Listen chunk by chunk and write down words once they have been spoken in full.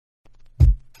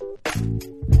Welcome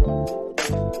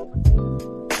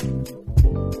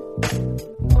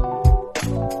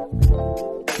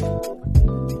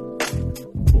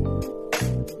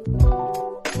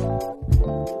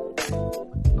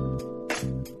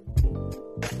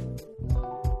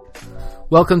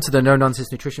to the No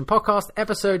Nonsense Nutrition Podcast,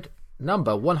 episode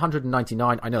number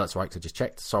 199. I know that's right, 'cause I just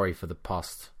checked. Sorry for the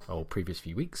past or previous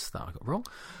few weeks that I got wrong.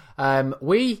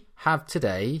 We have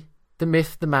today the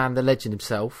myth, the man, the legend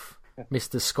himself,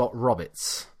 Mr. Scott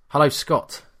Roberts. Hello,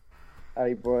 Scott.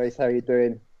 Hey boys, how you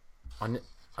doing? I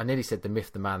nearly said the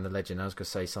myth, the man, the legend. I was going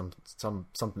to say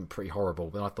something pretty horrible,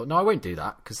 but I thought, no, I won't do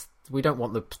that, because we don't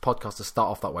want the podcast to start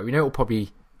off that way. We know it'll probably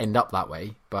end up that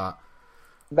way, but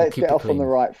let's get off on the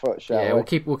right foot, shall we? Yeah, we'll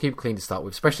keep it clean to start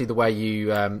with, especially the way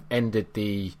you ended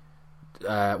the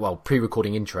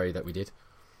pre-recording intro that we did.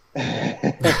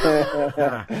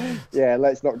 Yeah,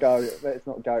 let's not go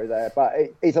there. But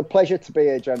it's a pleasure to be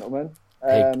here, gentlemen.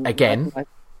 Again,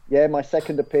 my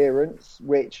second appearance,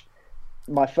 which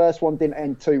my first one didn't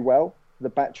end too well. The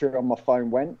battery on my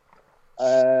phone went.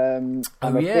 I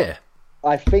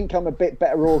think I'm a bit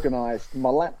better organised. My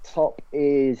laptop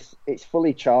it's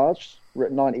fully charged. We're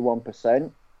at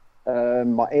 91%.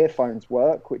 My earphones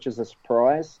work, which is a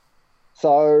surprise.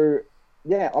 So,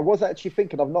 yeah, I was actually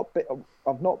thinking I've not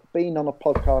been on a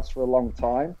podcast for a long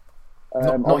time.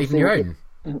 Not even your own.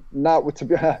 No, to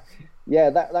be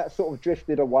that sort of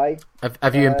drifted away.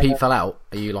 Have you and Pete fell out?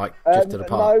 Are you drifted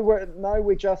apart?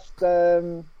 We're just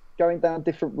going down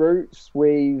different routes.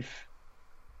 We've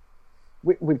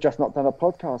just not done a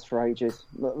podcast for ages.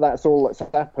 That's all that's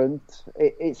happened.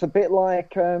 It's a bit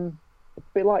like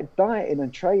dieting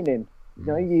and training. You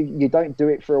know, you don't do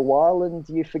it for a while and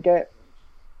you forget.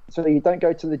 So you don't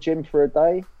go to the gym for a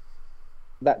day.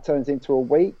 That turns into a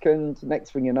week, and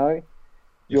next thing you know,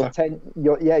 you're 10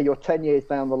 years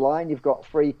down the line. You've got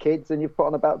 3 kids and you've put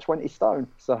on about 20 stone.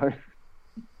 So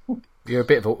you're a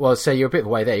bit of a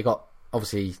way there. You got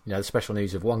obviously the special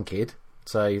news of 1 kid.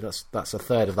 So that's a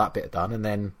third of that bit done. And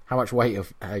then how much weight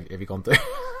have you gone through?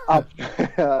 I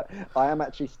am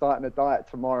actually starting a diet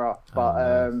tomorrow,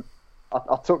 but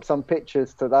I took some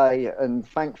pictures today, and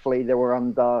thankfully they were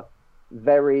under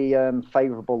very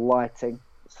favourable lighting.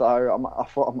 So I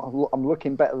thought I'm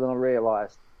looking better than I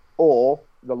realised, or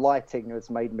the lighting has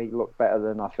made me look better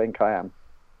than I think I am.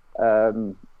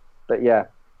 But yeah,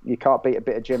 you can't beat a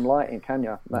bit of gym lighting, can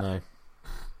you?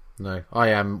 No, I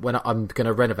am. When I'm going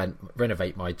to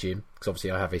renovate my gym, because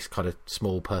obviously I have this kind of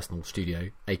small personal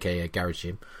studio, aka a garage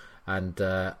gym, and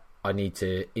I need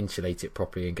to insulate it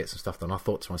properly and get some stuff done. I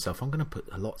thought to myself, I'm going to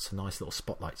put lots of nice little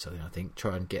spotlights on it. I think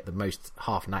try and get the most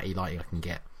half natty lighting I can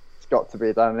get. It's got to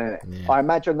be done, isn't it? Yeah. I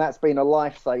imagine that's been a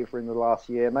lifesaver in the last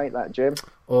year, mate. That gym.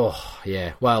 Oh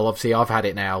yeah. Well, obviously I've had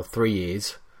it now 3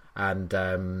 years,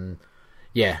 and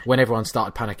yeah, when everyone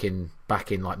started panicking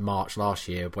back in March last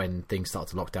year, when things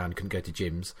started to lock down, couldn't go to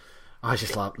gyms, I was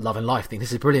just loving life. Think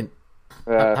this is brilliant.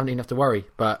 I haven't even have to worry.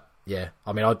 But yeah,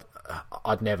 I mean,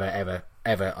 I'd never ever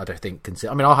I don't think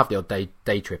consider. I mean, I'll have the odd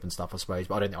day trip and stuff, I suppose,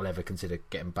 but I don't think I'll ever consider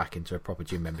getting back into a proper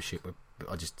gym membership.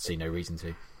 I just see no reason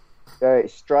to. Yeah,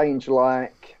 it's strange.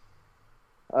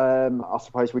 I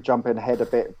suppose we're jumping ahead a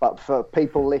bit, but for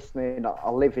people listening, I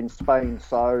live in Spain,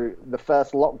 so the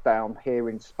first lockdown here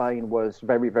in Spain was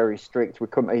very, very strict. We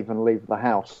couldn't even leave the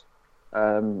house.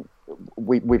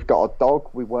 We've got a dog.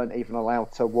 We weren't even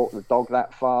allowed to walk the dog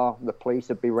that far. The police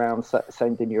would be around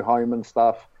sending you home and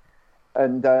stuff.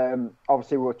 And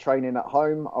obviously we were training at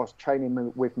home. I was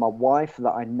training with my wife,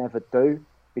 that I never do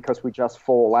because we just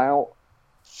fall out.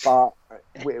 But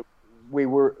we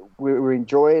were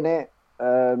enjoying it.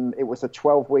 It was a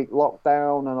 12-week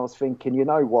lockdown, and I was thinking, you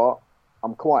know what?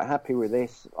 I'm quite happy with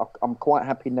this. I'm quite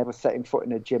happy never setting foot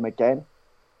in a gym again.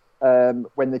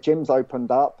 When the gyms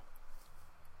opened up,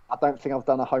 I don't think I've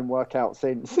done a home workout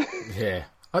since. Yeah.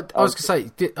 I was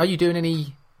going to say, are you doing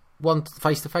any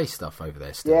face-to-face stuff over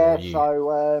there still? Yeah,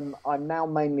 so I'm now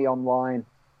mainly online.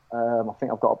 I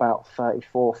think I've got about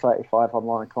 34, 35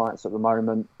 online clients at the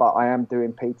moment, but I am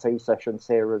doing PT sessions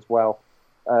here as well.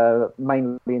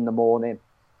 Mainly in the morning.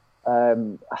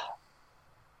 I'm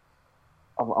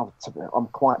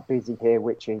quite busy here,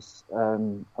 which is a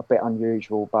bit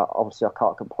unusual, but obviously I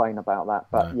can't complain about that.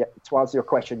 But yeah, to answer your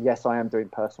question, yes, I am doing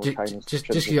personal training.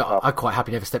 I'm quite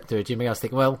happy never stepped into a gym. I was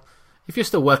thinking, well, if you're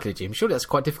still working at a gym, surely that's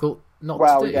quite difficult not to do.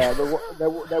 Well, yeah,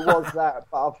 there was that,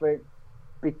 but I think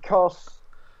because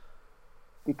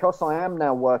I am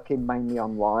now working mainly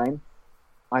online,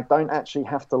 I don't actually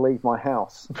have to leave my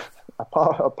house.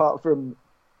 apart from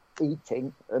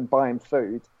eating and buying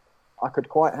food, I could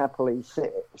quite happily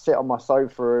sit on my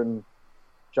sofa and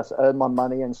just earn my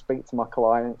money and speak to my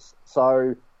clients.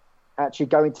 So actually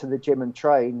going to the gym and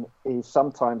train is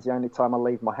sometimes the only time I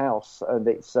leave my house. And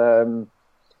it's,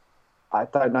 I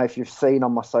don't know if you've seen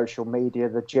on my social media,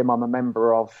 the gym I'm a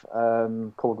member of,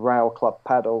 called Rail Club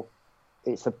Paddle.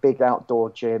 It's a big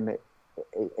outdoor gym.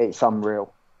 It's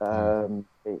unreal.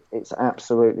 It's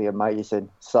absolutely amazing.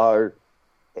 So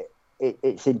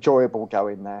it's enjoyable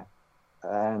going there.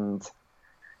 And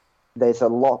there's a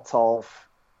lot of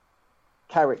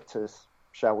characters,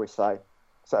 shall we say.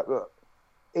 So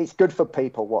it's good for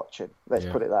people watching. Let's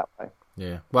put it that way.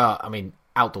 Yeah. Well, I mean,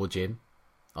 outdoor gym,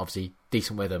 obviously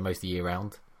decent weather most of the year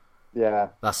round. Yeah.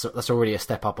 That's already a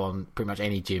step up on pretty much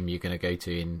any gym you're going to go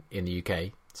to in the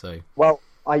UK. So. Well,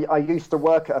 I used to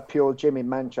work at a Pure Gym in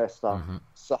Manchester. Mm-hmm.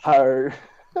 So,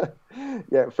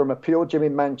 yeah, from a Pure Gym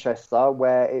in Manchester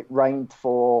where it rained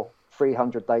for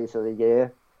 300 days of the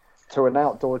year to an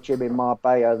outdoor gym in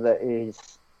Marbella that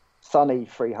is sunny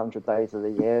 300 days of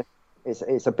the year.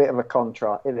 It's a bit of a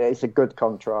contrast. It's a good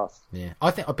contrast. Yeah,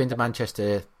 I think I've been to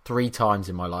Manchester 3 times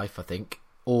in my life, I think,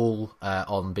 all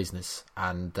on business.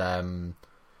 And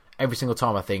every single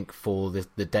time, I think, for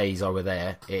the days I were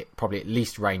there, it probably at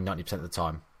least rained 90% of the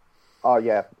time. Oh,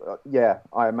 yeah. Yeah,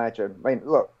 I imagine. I mean,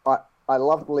 look, I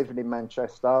loved living in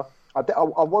Manchester. I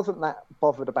wasn't that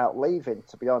bothered about leaving,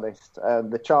 to be honest.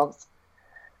 The chance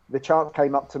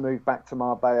came up to move back to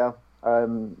Marbella.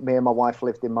 Me and my wife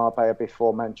lived in Marbella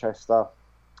before Manchester,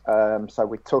 so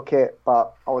we took it.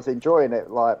 But I was enjoying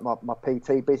it. Like my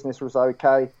PT business was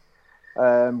okay.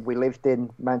 We lived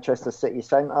in Manchester city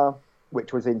centre,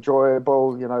 which was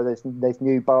enjoyable. You know, there's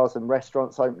new bars and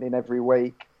restaurants opening every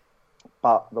week,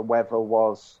 but the weather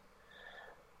was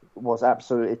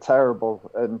absolutely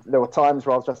terrible. And there were times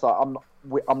where I was just like,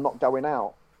 I'm not going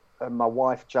out. And my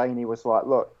wife Janie was like,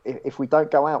 look, if we don't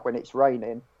go out when it's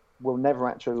raining, we'll never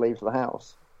actually leave the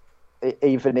house,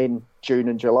 even in June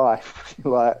and July.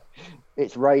 Like,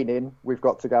 it's raining, we've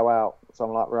got to go out. So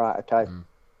I'm like, right, okay.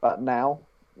 But now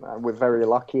we're very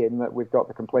lucky in that we've got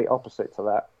the complete opposite to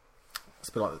that. It's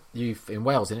a bit like you in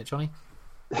Wales, isn't it, Johnny?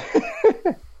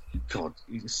 God,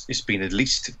 it's been at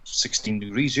least 16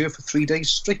 degrees here for 3 days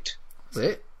straight. Is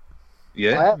it?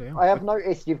 Yeah. I have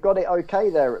noticed you've got it okay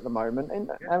there at the moment,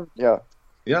 isn't it? Yeah.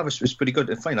 Yeah, it was pretty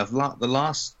good. Fine.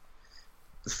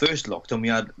 The first lockdown, we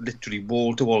had literally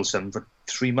wall-to-wall sun for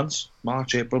 3 months.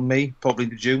 March, April, May, probably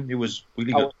into June. It was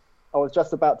really good. I was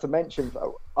just about to mention,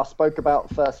 I spoke about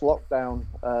first lockdown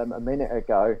a minute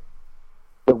ago.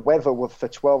 The weather for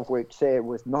 12 weeks here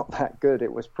was not that good.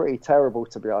 It was pretty terrible,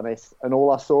 to be honest. And all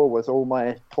I saw was all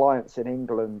my clients in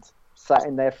England sat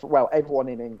in their, everyone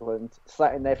in England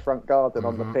sat in their front garden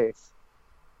on the piss,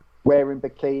 wearing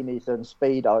bikinis and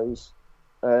Speedos,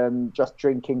 just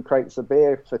drinking crates of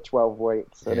beer for 12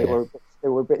 weeks. And it were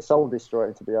a bit soul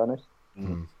destroying, to be honest.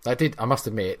 I must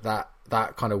admit that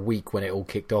kind of week when it all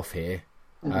kicked off here,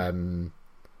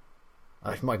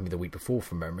 it might be the week before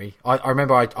from memory. I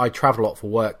remember I travelled a lot for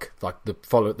work, like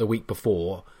the week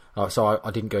before, so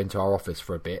I didn't go into our office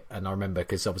for a bit. And I remember,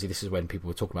 because obviously this is when people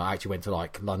were talking about, I actually went to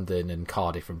like London and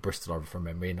Cardiff and Bristol from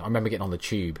memory. And I remember getting on the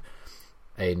tube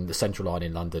in the Central Line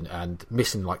in London and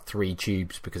missing like 3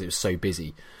 tubes because it was so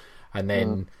busy. And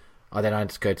then I had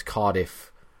to go to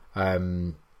Cardiff.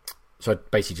 So I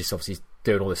basically just obviously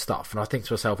doing all this stuff. And I think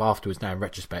to myself afterwards, now in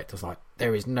retrospect, I was like,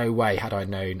 there is no way, had I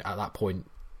known at that point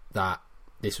that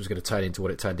this was going to turn into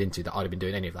what it turned into, that I'd have been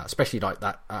doing any of that. Especially like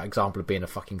that example of being a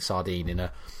fucking sardine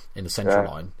in the Central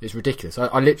Line. It's ridiculous. I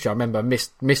remember I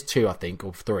missed 2, I think,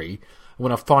 or 3. And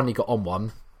when I finally got on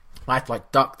one, I had to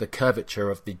like duck the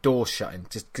curvature of the door shutting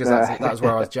just because that was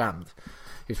where I was jammed.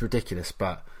 It was ridiculous.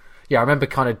 But yeah, I remember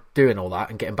kind of doing all that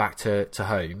and getting back to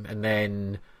home. And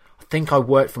then I think I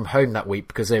worked from home that week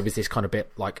because there was this kind of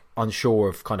bit like unsure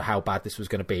of kind of how bad this was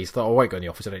going to be. So I thought, I won't go in the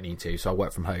office, I don't need to. So I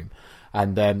worked from home.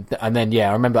 And then yeah,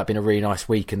 I remember that being a really nice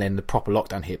week. And then the proper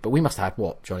lockdown hit. But we must have had,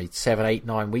 what, Johnny, 7, 8,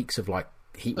 9 weeks of like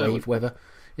heat wave weather.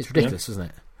 It's ridiculous, isn't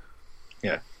it?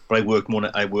 Yeah, but I worked more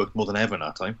than ever in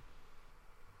that time.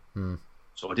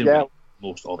 So I didn't make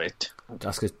most of it.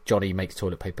 That's because Johnny makes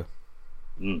toilet paper.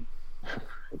 I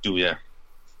do, yeah.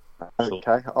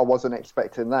 Okay, I wasn't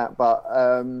expecting that, but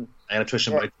I had a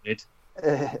tuition right did.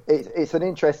 It's an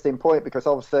interesting point because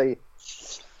obviously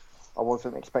I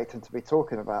wasn't expecting to be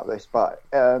talking about this, but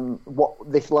what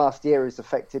this last year has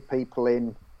affected people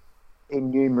in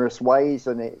numerous ways,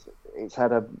 and it's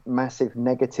had a massive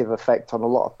negative effect on a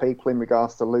lot of people in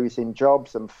regards to losing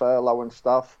jobs and furlough and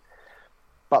stuff.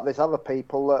 But there's other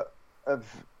people that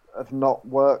have not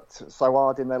worked so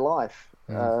hard in their life,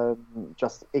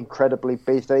 just incredibly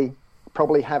busy,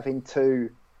 probably having to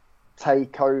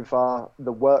take over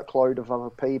the workload of other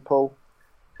people.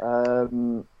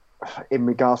 In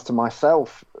regards to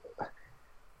myself,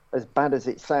 as bad as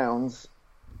it sounds,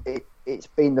 it's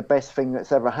been the best thing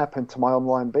that's ever happened to my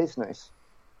online business,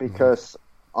 because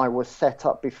I was set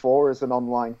up before as an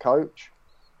online coach,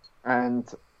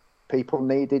 and people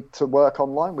needed to work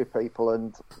online with people,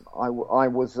 and I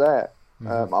was there.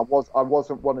 I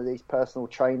wasn't one of these personal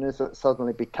trainers that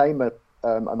suddenly became an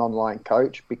online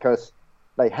coach because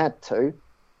they had to,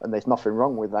 and there's nothing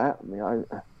wrong with that. You know,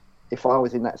 if I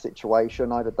was in that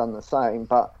situation, I'd have done the same.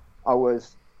 But I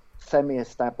was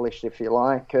semi-established, if you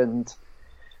like, and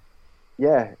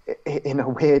yeah, in a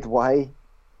weird way,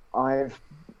 I've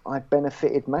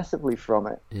benefited massively from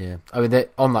it. Yeah, I mean,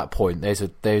 on that point, there's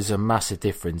a massive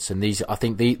difference, and these, I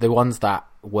think, the ones that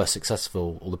were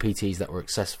successful, or the PTs that were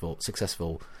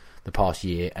successful the past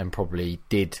year, and probably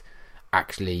did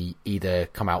actually either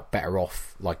come out better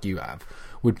off, like you have,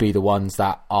 would be the ones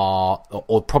that are,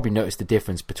 or probably notice the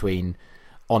difference between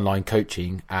online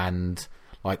coaching and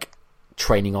like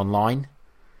training online.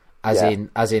 As in,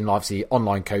 obviously,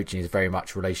 online coaching is very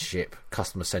much relationship,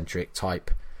 customer-centric type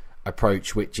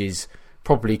approach, which is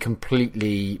probably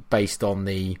completely based on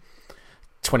the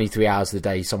 23 hours of the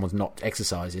day someone's not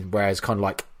exercising, whereas kind of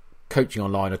like coaching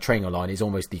online or training online is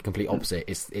almost the complete opposite.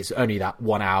 It's only that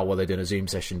 1 hour while they're doing a Zoom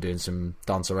session doing some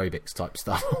dance aerobics type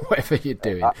stuff, or whatever you're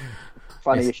doing.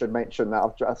 Funny you should mention that.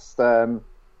 I've just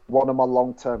one of my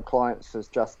long-term clients has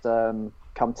just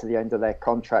come to the end of their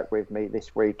contract with me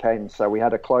this weekend, so we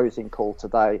had a closing call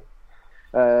today,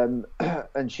 and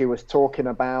she was talking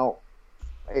about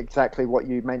exactly what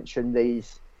you mentioned,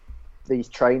 these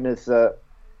trainers that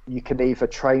you can either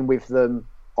train with them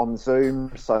on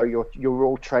Zoom, so you're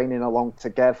all training along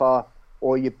together,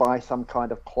 or you buy some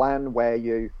kind of plan where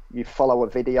you follow a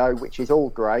video, which is all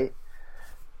great.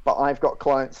 But I've got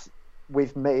clients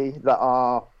with me that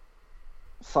are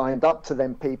signed up to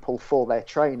them people for their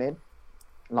training.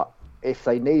 Like, if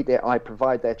they need it, I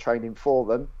provide their training for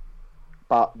them,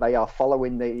 but they are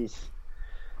following these.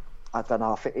 I don't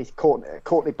know if it is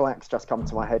Courtney Black's just come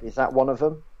to my head. Is that one of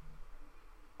them?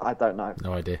 I don't know.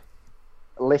 No idea.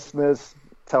 Listeners,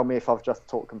 tell me if I've just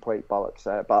talked complete bollocks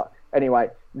there. But anyway,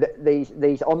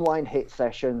 these online HIIT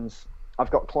sessions,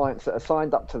 I've got clients that are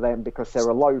signed up to them because they're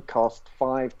a low cost,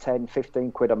 5, 10,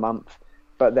 15 quid a month,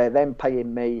 but they're then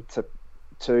paying me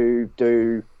to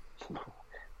do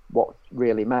what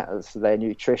really matters: their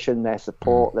nutrition, their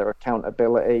support, their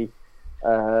accountability,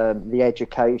 the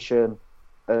education.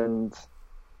 And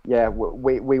yeah,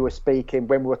 we were speaking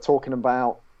when we were talking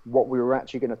about what we were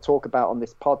actually going to talk about on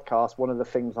this podcast. One of the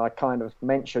things I kind of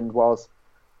mentioned was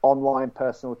online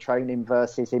personal training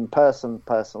versus in-person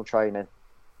personal training,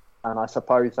 and I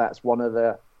suppose that's one of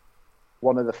the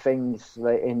things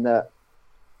that, in that,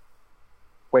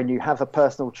 when you have a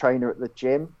personal trainer at the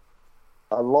gym,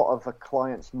 a lot of a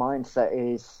client's mindset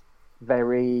is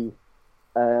very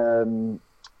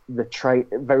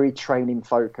very training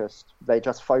focused. They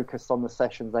just focus on the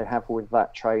sessions they have with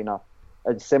that trainer.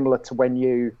 And similar to when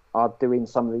you are doing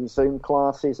some of these Zoom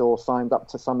classes or signed up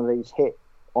to some of these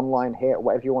online HIIT,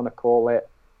 whatever you want to call it,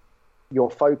 your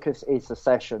focus is the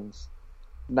sessions.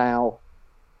 Now,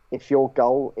 if your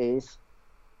goal is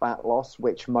fat loss,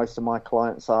 which most of my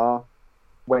clients are,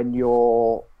 when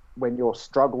your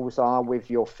struggles are with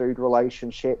your food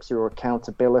relationships, your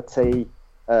accountability,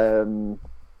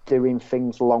 doing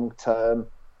things long term,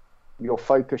 your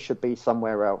focus should be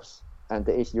somewhere else, and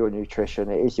it is your nutrition,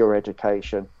 it is your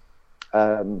education.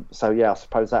 So yeah, I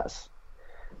suppose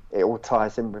it all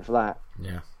ties in with that.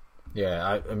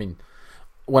 Yeah. I mean,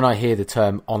 when I hear the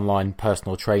term online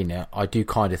personal trainer, I do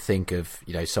kind of think of,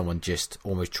 someone just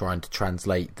almost trying to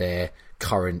translate their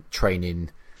current training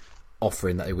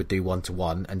offering that they would do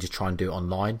one-to-one and just try and do it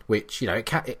online, which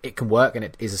it can work, and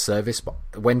it is a service. But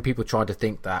when people try to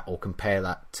think that or compare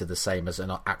that to the same as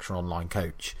an actual online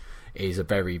coach, it is a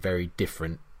very, very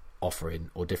different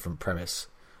offering or different premise,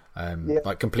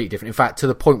 like completely different. In fact, to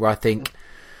the point where I think,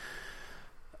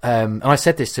 and I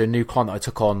said this to a new client that I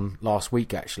took on last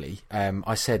week actually,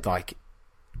 I said, like,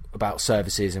 about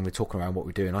services, and we're talking around what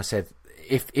we do, and I said,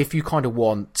 if you kind of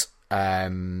want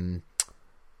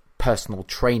personal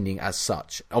training as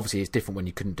such, obviously it's different when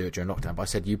you couldn't do it during lockdown, but I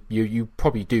said you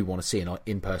probably do want to see an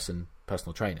in-person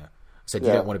personal trainer. I said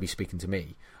you don't want to be speaking to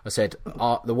me. I said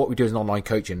what we do as an online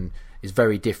coaching is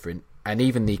very different, and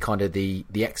even the kind of the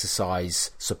exercise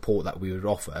support that we would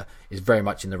offer is very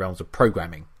much in the realms of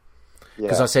programming.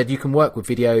 Because I said you can work with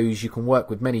videos, you can work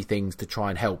with many things to try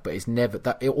and help, but it's never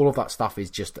that. All of that stuff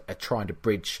is just trying to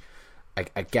bridge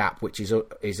a gap, which is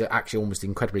actually almost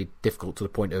incredibly difficult, to the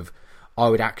point of, I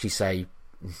would actually say,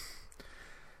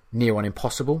 near on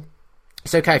impossible.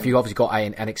 It's okay if you've obviously got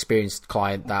an experienced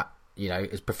client that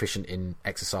as proficient in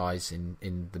exercise,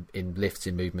 in lifts,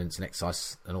 in movements, and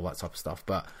exercise, and all that type of stuff.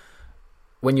 But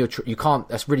when you can't,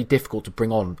 that's really difficult to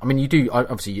bring on. I mean, you do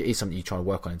obviously, it is something you try to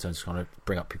work on in terms of trying to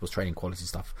bring up people's training quality and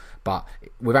stuff. But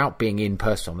without being in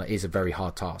person, that is a very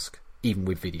hard task, even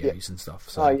with videos and stuff.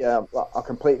 So I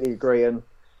completely agree. And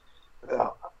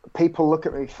people look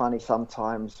at me funny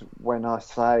sometimes when I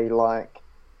say, like,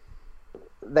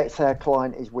 let's say a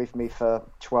client is with me for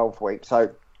 12 weeks.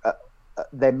 So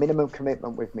their minimum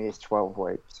commitment with me is 12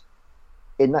 weeks.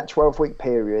 In that 12-week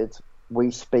period,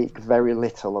 we speak very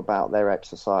little about their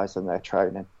exercise and their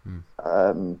training.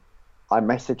 I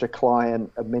message a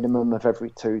client a minimum of every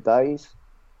 2 days.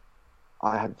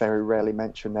 I very rarely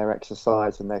mention their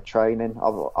exercise and their training.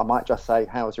 I might just say,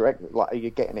 "How's your exercise? Like, are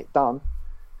you getting it done?"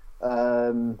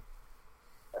 And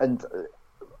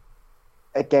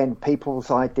again,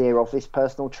 people's idea of this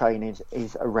personal training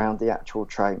is around the actual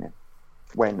training.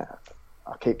 When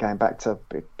I keep going back to,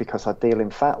 because I deal in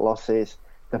fat loss, is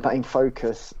the main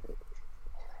focus.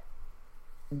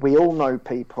 We all know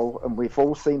people, and we've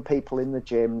all seen people in the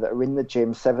gym that are in the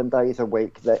gym 7 days a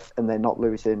week and they're not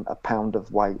losing a pound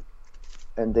of weight.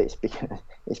 And it's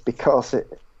because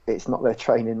it's not their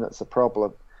training that's the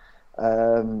problem.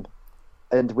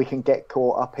 And we can get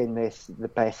caught up in this, the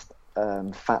best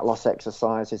fat loss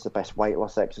exercises, the best weight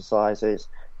loss exercises,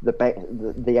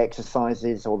 the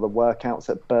exercises or the workouts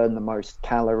that burn the most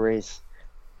calories.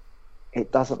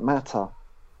 It doesn't matter.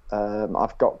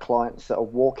 I've got clients that are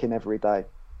walking every day.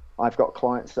 I've got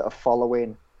clients that are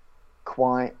following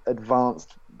quite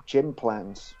advanced gym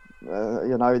plans,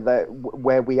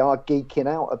 where we are geeking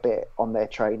out a bit on their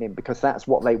training because that's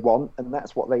what they want and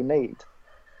that's what they need.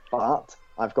 But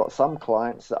I've got some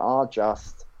clients that are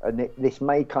just, and this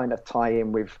may kind of tie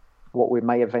in with what we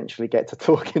may eventually get to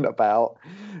talking about,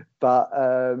 but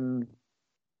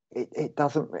it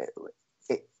doesn't,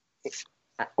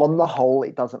 on the whole,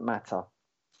 it doesn't matter.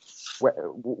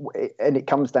 And it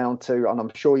comes down to, and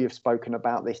I'm sure you've spoken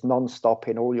about this non-stop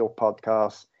in all your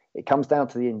podcasts, it comes down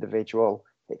to the individual.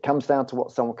 It comes down to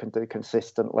what someone can do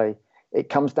consistently. It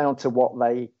comes down to what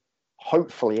they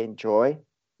hopefully enjoy.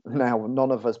 Now,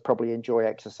 none of us probably enjoy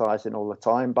exercising all the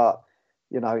time, but,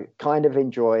 kind of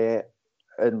enjoy it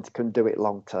and can do it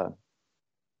long term.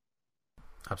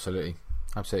 Absolutely.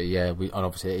 Yeah. And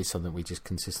obviously it is something we just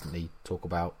consistently talk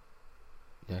about.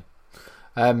 Yeah.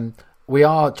 We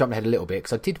are jumping ahead a little bit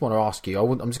because I did want to ask you,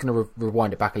 I'm just going to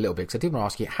rewind it back a little bit because I did want to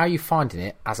ask you, how are you finding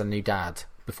it as a new dad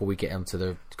before we get into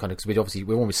the kind of, because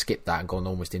we almost skipped that and gone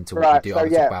almost into what we do. Talk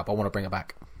about, but I want to bring it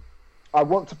back. I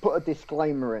want to put a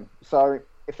disclaimer in. So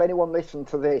if anyone listens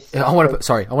to this... I want to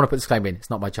put a disclaimer in. It's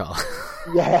not my child.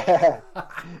 Yeah.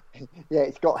 Yeah,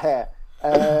 it's got hair.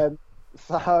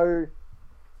 So,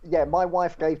 yeah, my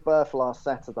wife gave birth last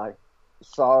Saturday.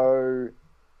 So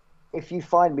if you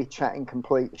find me chatting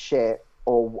complete shit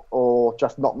or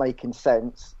just not making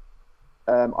sense,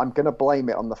 I'm going to blame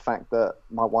it on the fact that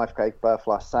my wife gave birth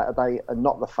last Saturday and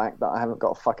not the fact that I haven't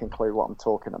got a fucking clue what I'm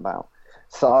talking about.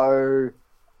 So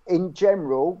in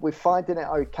general, we're finding it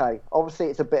okay. Obviously,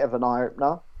 it's a bit of an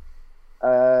eye-opener.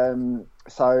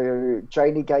 So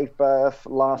Janie gave birth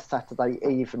last Saturday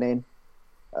evening.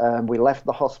 We left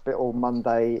the hospital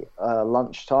Monday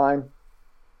lunchtime.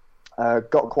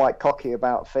 Got quite cocky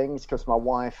about things because my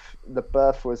wife, the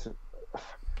birth was,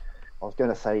 I was going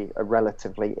to say,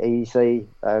 relatively easy.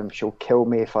 She'll kill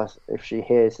me if she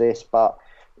hears this, but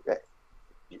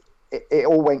it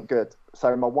all went good.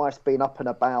 So my wife's been up and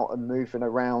about and moving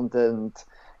around and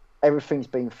everything's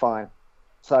been fine.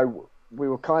 So we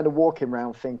were kind of walking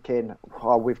around thinking,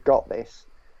 oh, we've got this.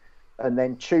 And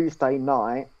then Tuesday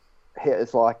night hit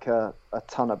us like a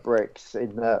ton of bricks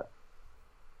in that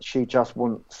she just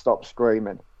wouldn't stop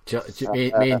screaming.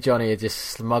 Me and Johnny are just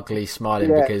smugly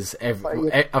smiling because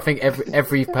I think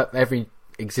every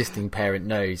existing parent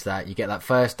knows that you get that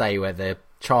first day where the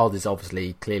child is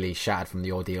obviously clearly shattered from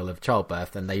the ordeal of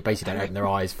childbirth and they basically don't open their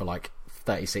eyes for like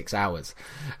 36 hours.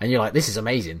 And you're like, this is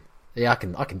amazing. Yeah, I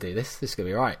can do this. This is going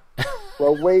to be right.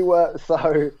 Well,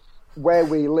 where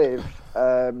we live,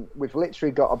 we've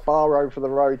literally got a bar over the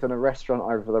road and a restaurant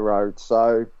over the road.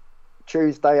 So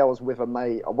Tuesday I was with a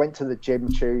mate. I went to the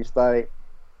gym Tuesday,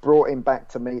 brought him back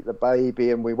to meet the baby,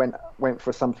 and we went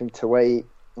for something to eat.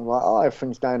 I'm like, oh,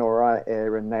 everything's going all right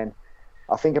here. And then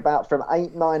I think about from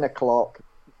 8-9 o'clock,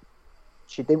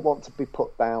 she didn't want to be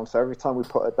put down. So every time we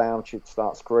put her down, she'd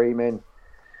start screaming.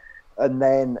 And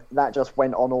then that just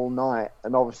went on all night.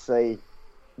 And obviously,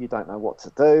 you don't know what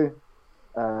to do.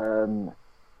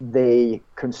 The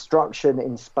construction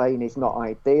in Spain is not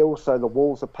ideal, so the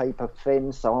walls are paper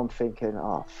thin. So I'm thinking,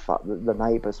 oh, fuck, the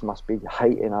neighbours must be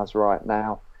hating us right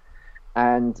now.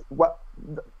 And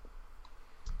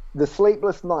the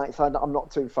sleepless nights, I'm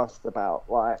not too fussed about.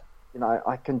 Like,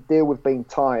 I can deal with being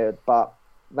tired, but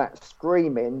that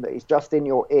screaming that is just in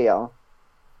your ear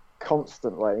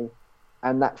constantly,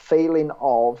 and that feeling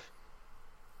of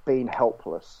being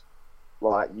helpless.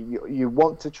 Like, you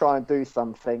want to try and do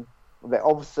something. They're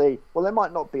obviously, well, they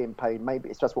might not be in pain. Maybe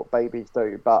it's just what babies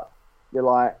do. But you're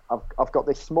like, I've got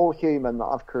this small human that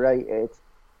I've created.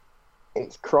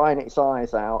 It's crying its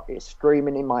eyes out. It's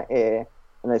screaming in my ear,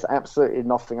 and there's absolutely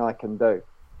nothing I can do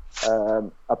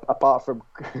apart from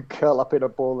curl up in a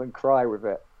ball and cry with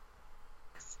it.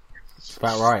 It's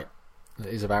about right. It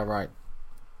is about right.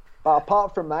 But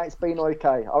apart from that, it's been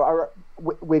okay.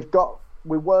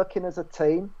 We're working as a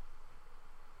team,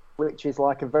 which is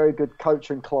like a very good coach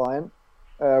and client.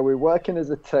 We're working as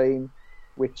a team.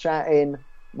 We're chatting.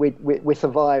 We're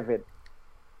surviving.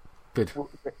 Good.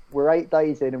 We're 8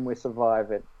 days in and we're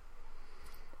surviving.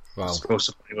 Wow. Supposed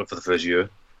to play for the first year.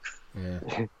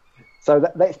 Yeah. So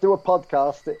let's do a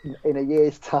podcast in a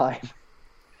year's time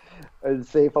and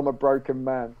see if I'm a broken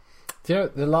man. Do you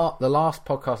know the last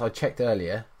podcast I checked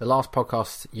earlier? The last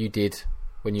podcast you did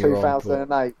when you were on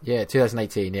 2008. Yeah,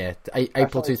 2018. Yeah,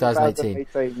 April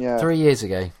 2018. Yeah. 3 years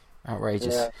ago.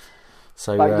 Outrageous. Yeah.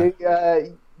 So. But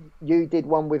you did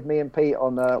one with me and Pete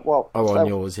on on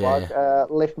yours, yeah.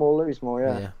 Lift More, Lose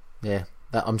More, yeah.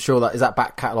 I'm sure that is that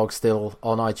back catalogue still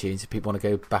on iTunes if people want to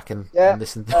go back and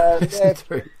listen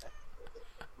through.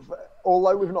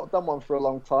 Although we've not done one for a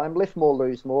long time, Lift More,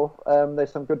 Lose More.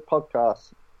 There's some good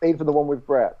podcasts. Even the one with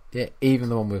Brett. Yeah, even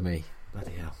the one with me.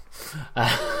 Bloody hell.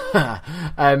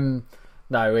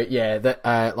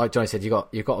 Like Johnny said,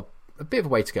 you've got a bit of a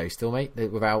way to go still, mate.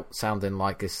 Without sounding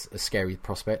like a scary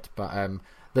prospect, but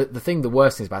the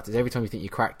worst thing about it is every time you think you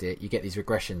cracked it, you get these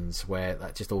regressions where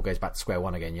that just all goes back to square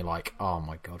one again. You're like, oh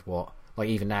my god, what? Like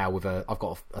even now I've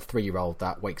got a 3-year-old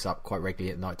that wakes up quite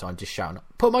regularly at night time just shouting,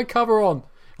 "Put my cover on!"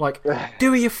 Like,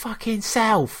 do it your fucking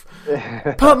self.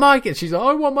 Put my. She's like,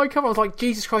 I want my cover. I was like,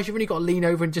 Jesus Christ, you've only got to lean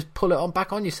over and just pull it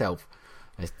back on yourself.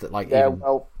 It's like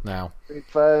now.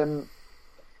 With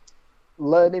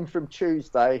learning from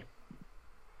Tuesday,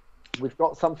 we've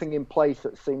got something in place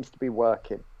that seems to be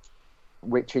working,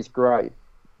 which is great.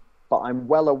 But I'm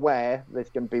well aware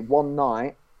there's going to be one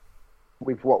night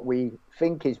with what we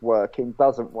think is working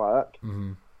doesn't work.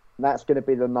 Mm-hmm. And that's going to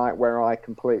be the night where I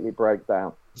completely break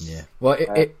down. Yeah. Well,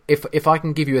 if I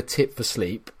can give you a tip for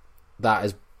sleep,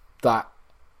 that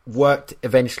worked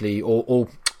eventually, or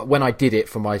when I did it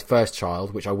for my first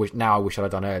child, which I wish I'd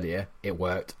have done earlier, it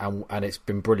worked, and it's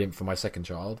been brilliant for my second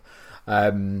child.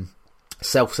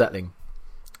 Self-settling,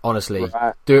 honestly,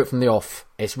 do it from the off.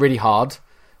 It's really hard,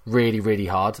 really, really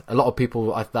hard. A lot of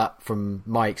people, that from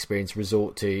my experience,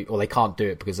 resort to, or they can't do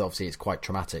it because obviously it's quite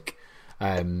traumatic.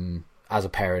 As a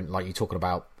parent, like you're talking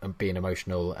about being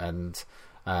emotional and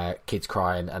kids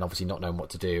crying and obviously not knowing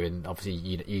what to do, and obviously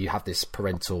you have this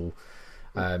parental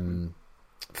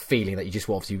feeling that you just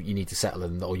obviously you need to settle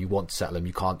them, or you want to settle them.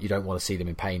 You don't want to see them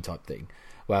in pain type thing.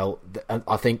 Well,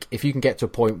 I think if you can get to a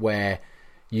point where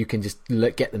you can just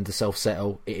get them to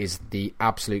self-settle, it is the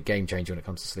absolute game changer when it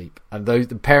comes to sleep. And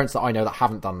the parents that I know that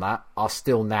haven't done that are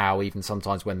still now, even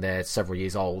sometimes when they're several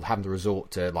years old, having to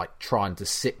resort to like trying to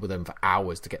sit with them for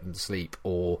hours to get them to sleep,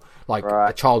 or like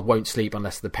a child won't sleep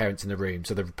unless the parent's in the room,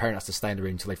 so the parent has to stay in the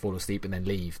room until they fall asleep and then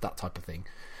leave, that type of thing.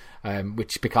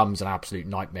 Which becomes an absolute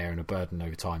nightmare and a burden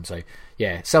over time. So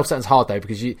yeah, self-settling's hard though,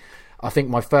 because I think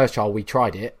my first child, we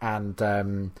tried it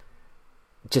and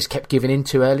just kept giving in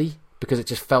too early, because it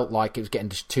just felt like it was getting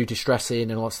too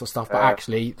distressing and all that sort of stuff. But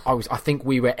actually, I think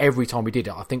we were, every time we did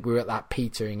it, I think we were at that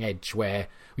petering edge where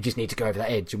we just need to go over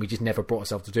that edge, and we just never brought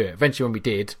ourselves to do it. Eventually, when we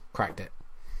did, cracked it.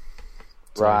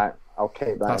 So right, I'll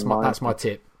keep that in mind. That's my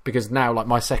tip, because now, like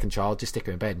my second child, just stick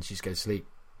her in bed and she just goes to sleep.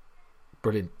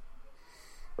 Brilliant.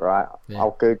 Right, yeah.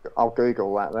 I'll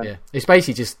Google that then. Yeah, it's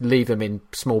basically just leave them in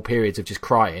small periods of just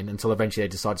crying until eventually they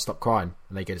decide to stop crying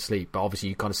and they go to sleep. But obviously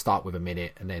you kind of start with a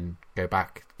minute and then go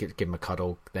back, give them a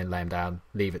cuddle, then lay them down,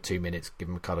 leave it 2 minutes, give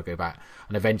them a cuddle, go back,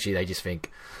 and eventually they just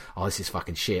think, oh, this is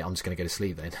fucking shit, I'm just going to go to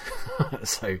sleep then.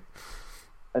 So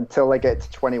until they get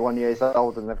to 21 years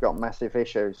old and they've got massive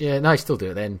issues. Yeah, no, still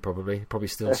do it then, probably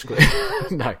still screw.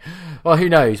 No, well, who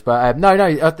knows? But no,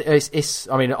 it's.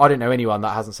 I mean, I don't know anyone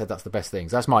that hasn't said that's the best thing.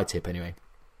 So that's my tip anyway.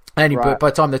 And by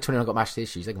the time they're 21 and got mashed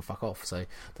issues, they can fuck off. So it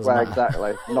doesn't matter.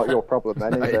 Exactly, not your problem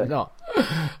then, no, is it? Not.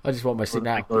 I just want my sleep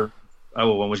now.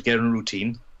 Our one was get in a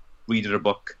routine, read her a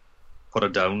book, put her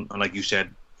down, and like you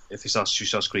said, if she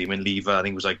starts screaming, leave her. I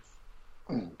think it was like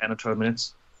 10 or 12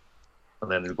 minutes. And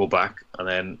then they'll go back, and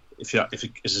then if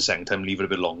it's the second time, leave it a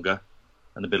bit longer,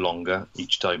 and a bit longer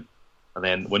each time. And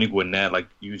then when you go in there, like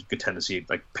you get tendency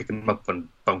like picking them up and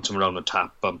bouncing around the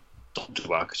tap, don't do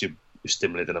that because you're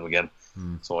stimulating them again.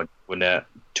 So I went there,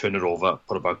 turn it over,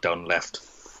 put it back down, left,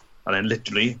 and then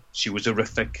literally she was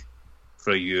horrific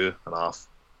for a year and a half.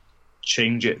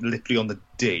 Change it literally on the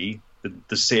day,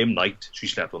 the same night she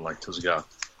slept on like Tuzgar.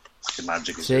 Fucking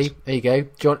magic. See, there you go.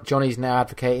 Johnny's now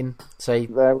advocating. Say,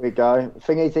 there we go.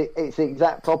 Thing is, it's the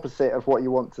exact opposite of what you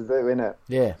want to do, isn't it?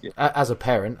 Yeah. As a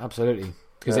parent, absolutely.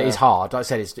 Because it is hard. Like I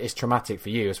said, it's traumatic for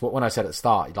you. It's when I said at the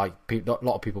start, like a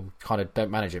lot of people kind of don't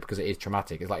manage it because it is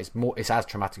traumatic. It's like it's as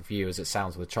traumatic for you as it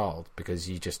sounds for the child because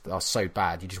you just are so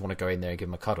bad. You just want to go in there and give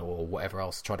them a cuddle or whatever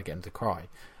else, try to get them to cry.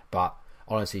 But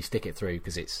honestly, stick it through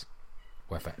because it's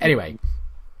worth it. Anyway.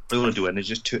 What you want to do is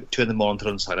just turn them on to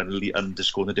the inside and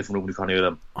just go in a different room when you can't hear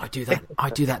them. I do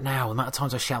that now. The amount of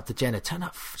times I shout to Jenna, turn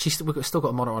up. We've still got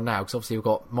a monitor on now because obviously we've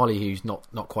got Molly who's not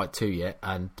quite 2 yet.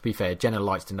 And to be fair, Jenna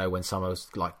likes to know when someone's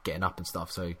like getting up and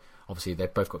stuff. So obviously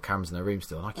they've both got cameras in their room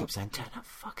still. And I keep saying, turn that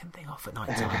fucking thing off at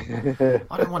night time.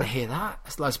 I don't want to hear that.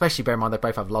 It's like, especially bear in mind they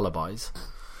both have lullabies.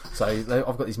 So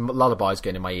I've got these lullabies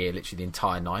going in my ear literally the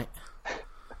entire night.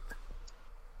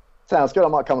 Sounds good. I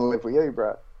might come and live with you,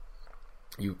 Brett.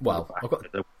 I've got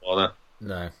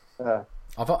no.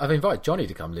 I've invited Johnny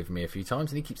to come live with me a few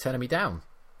times, and he keeps turning me down.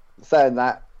 Saying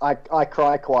that, I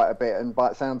cry quite a bit, and by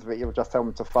the sounds of it, you'll just tell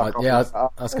me to fuck off. Yeah, I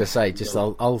was going to say, just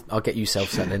I'll get you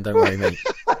self-settling. Don't worry, mate.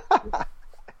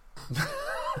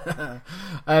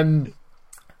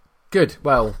 Good.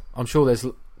 Well, I'm sure there's.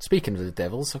 Speaking of the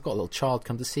Devils, I've got a little child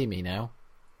come to see me now.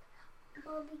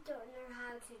 Well, we don't know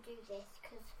how to do this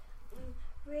because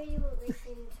really want this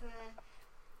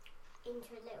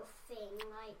into a little thing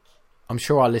like. I'm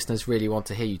sure our listeners really want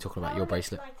to hear you talking about your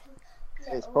bracelet.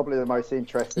 It's probably the most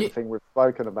interesting thing we've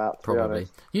spoken about. Probably.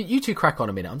 You two crack on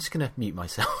a minute. I'm just going to mute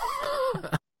myself.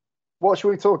 What should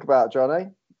we talk about, Johnny?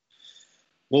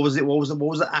 What was it? What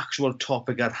was the actual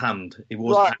topic at hand? It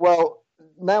was right. Well,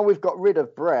 now we've got rid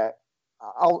of Brett.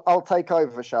 I'll take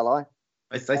over, shall I?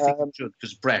 I think you should,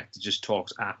 because Brett just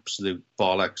talks absolute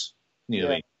bollocks. You know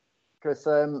what I mean? Because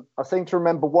I seem to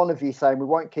remember one of you saying we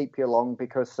won't keep you long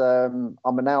because I'm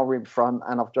an hour in front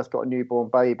and I've just got a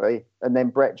newborn baby, and then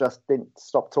Brett just didn't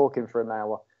stop talking for an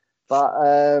hour.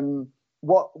 But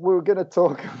what we were going to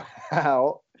talk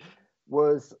about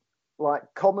was like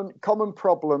common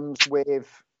problems with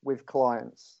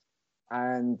clients,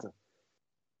 and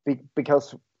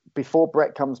because before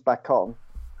Brett comes back on,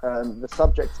 the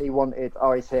subject he wanted.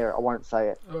 Oh, he's here. I won't say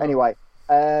it anyway.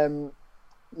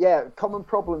 Yeah, common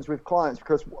problems with clients,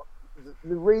 because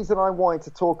the reason I wanted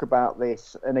to talk about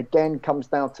this, and again, comes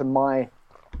down to my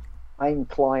main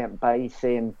client base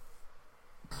in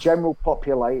general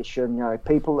population, you know,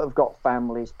 people that have got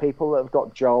families, people that have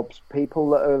got jobs, people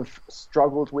that have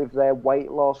struggled with their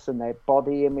weight loss and their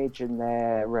body image and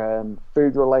their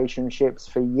food relationships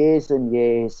for years and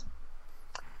years.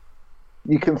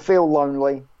 You can feel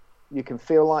lonely. You can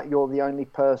feel like you're the only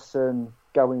person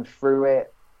going through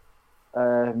it.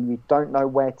 You don't know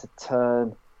where to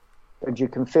turn, and you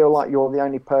can feel like you're the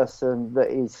only person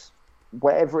that is,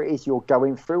 whatever it is you're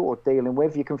going through or dealing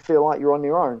with, you can feel like you're on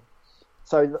your own.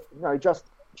 So, you know, just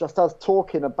us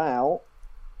talking about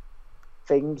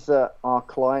things that our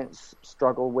clients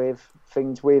struggle with,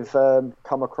 things we've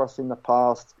come across in the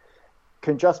past,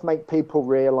 can just make people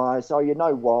realise, oh, you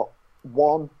know what?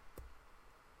 One,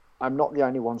 I'm not the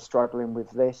only one struggling with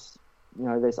this. You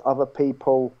know, there's other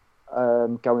people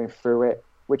going through it,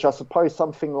 which I suppose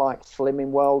something like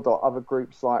Slimming World or other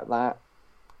groups like that,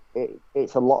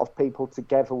 it's a lot of people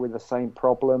together with the same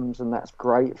problems, and that's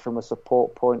great from a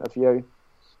support point of view.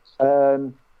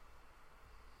 But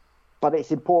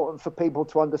it's important for people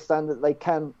to understand that they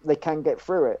can get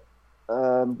through it.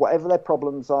 Whatever their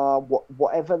problems are,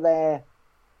 whatever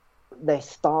their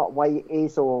start weight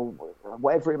is, or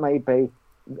whatever it may be,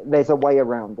 there's a way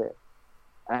around it.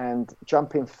 And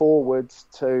jumping forwards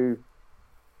to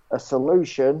a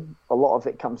solution, a lot of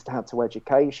it comes down to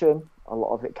education. A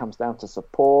lot of it comes down to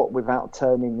support, without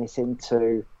turning this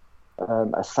into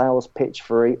a sales pitch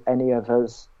for any of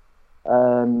us.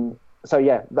 So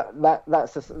yeah,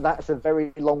 that's a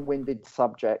very long-winded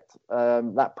subject.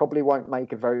 That probably won't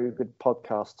make a very good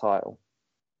podcast title.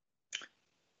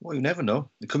 Well, you never know.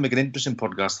 It could make an interesting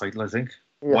podcast title, I think.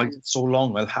 Yeah. Why is it so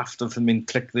long? I'll have to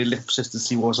click the ellipsis to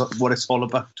see what it's all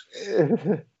about.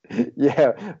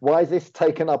 Yeah, why is this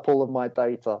taking up all of my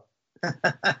data?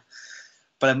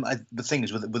 But the thing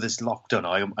is, with this lockdown,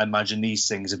 I imagine these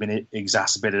things have been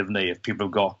exacerbated, haven't they? If people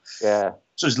have got... Yeah.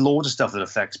 So there's loads of stuff that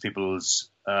affects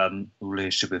people's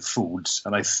relationship with foods,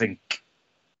 and I think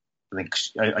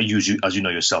I use you, as you know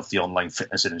yourself, the online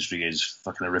fitness industry is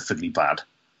fucking horrifically bad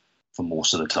for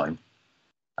most of the time.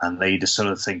 And they just sort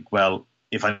of think, well,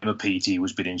 if I'm a PT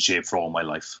who's been in shape for all my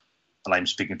life, and I'm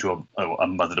speaking to a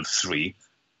mother of three,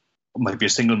 might be a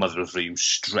single mother of three who's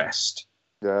stressed,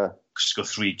 she's got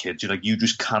 3 kids, you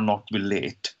just cannot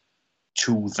relate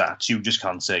to that. You just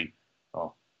can't say,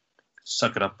 oh,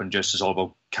 suck it up and just, it's all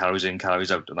about calories in,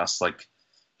 calories out. And that's like,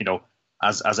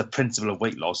 as a principle of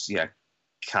weight loss, yeah,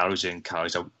 calories in,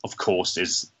 calories out, of course,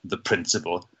 is the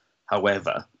principle.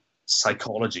 However,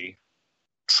 psychology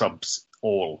trumps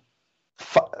all.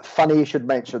 Funny you should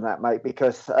mention that, mate,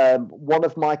 because one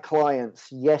of my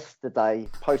clients yesterday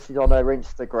posted on her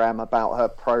Instagram about her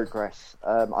progress.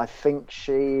 I think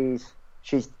she's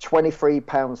 23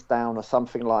 pounds down or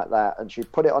something like that, and she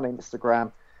put it on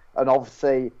Instagram. And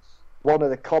obviously, one of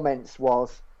the comments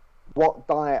was, "What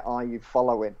diet are you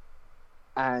following?"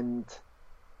 And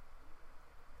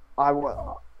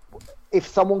if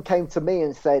someone came to me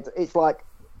and said, "It's like,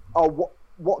 oh,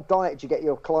 what diet do you get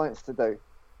your clients to do?"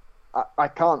 I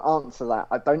can't answer that.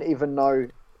 I don't even know.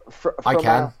 I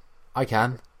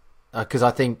can. Because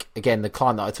I think, again, the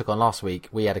client that I took on last week,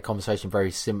 we had a conversation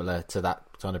very similar to that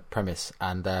kind of premise.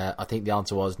 And I think the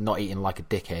answer was not eating like a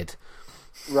dickhead.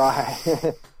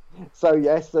 Right. So,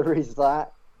 yes, there is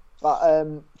that. But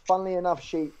funnily enough,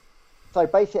 so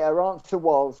basically her answer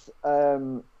was,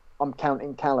 I'm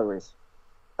counting calories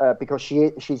because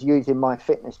she's using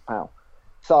MyFitnessPal.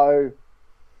 So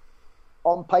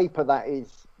on paper, that is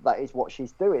what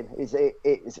she's doing. It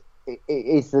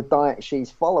is the diet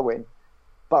she's following.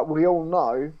 But we all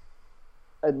know,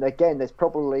 and again, there's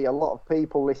probably a lot of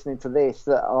people listening to this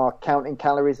that are counting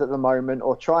calories at the moment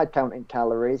or tried counting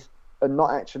calories and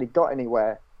not actually got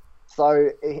anywhere. So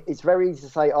it's very easy to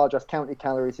say, oh, just count your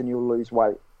calories and you'll lose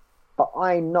weight. But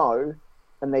I know,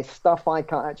 and there's stuff I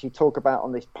can't actually talk about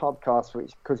on this podcast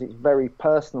because it's very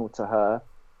personal to her,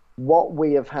 what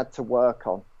we have had to work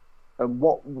on and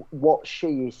what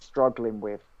she is struggling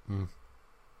with.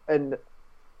 And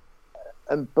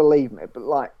believe me, but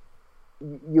like,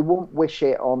 you won't wish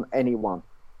it on anyone.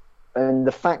 And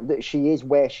the fact that she is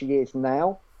where she is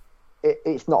now,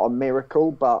 it's not a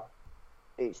miracle, but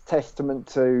it's testament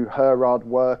to her hard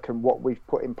work and what we've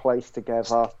put in place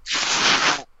together.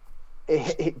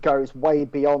 It goes way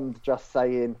beyond just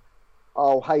saying,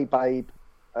 "Oh, hey, babe,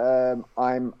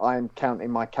 I'm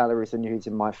counting my calories and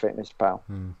using MyFitnessPal,"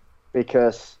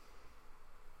 because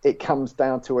it comes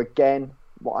down to, again,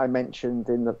 what I mentioned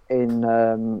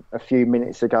in a few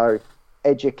minutes ago: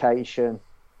 education.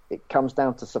 It comes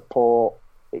down to support.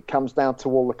 It comes down to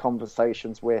all the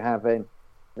conversations we're having.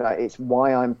 It's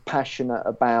why I'm passionate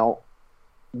about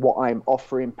what I'm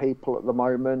offering people at the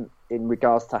moment in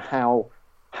regards to how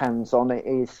hands-on it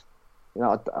is.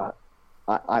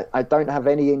 I don't have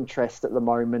any interest at the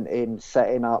moment in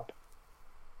setting up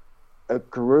a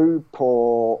group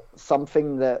or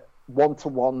something that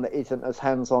one-to-one that isn't as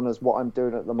hands-on as what I'm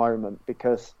doing at the moment,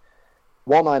 because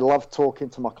one, I love talking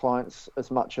to my clients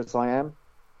as much as I am.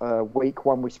 Week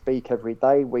 1 we speak every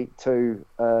day, week 2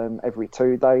 every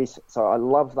 2 days, so I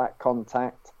love that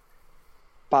contact.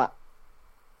 But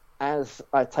as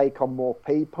I take on more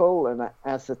people and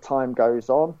as the time goes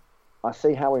on, I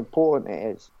see how important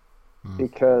it is,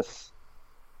 because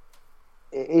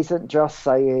it isn't just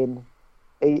saying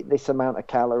eat this amount of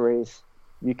calories,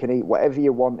 you can eat whatever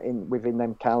you want within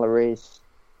them calories,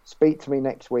 speak to me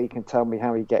next week and tell me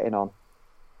how you're getting on,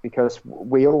 because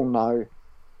we all know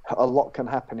a lot can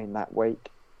happen in that week.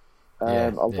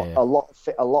 A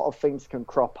lot of things can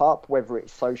crop up, whether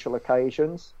it's social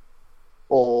occasions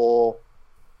or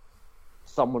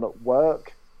someone at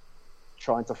work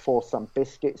trying to force some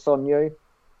biscuits on you,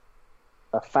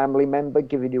 a family member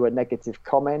giving you a negative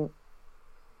comment,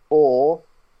 or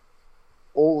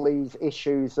all these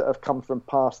issues that have come from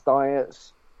past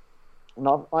diets. And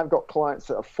I've got clients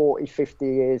that are 40, 50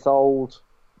 years old.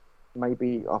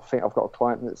 Maybe I think I've got a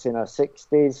client that's in her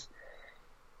 60s.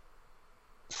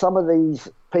 Some of these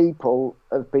people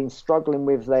have been struggling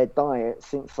with their diet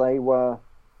since they were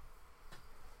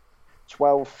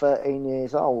 12, 13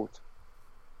 years old.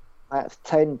 That's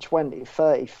 10, 20,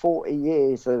 30, 40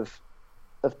 years of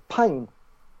pain.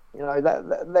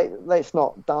 Let's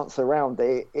not dance around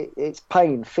it. It's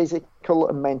pain, physical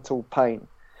and mental pain.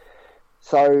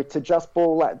 So to just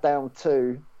boil that down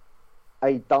to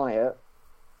a diet,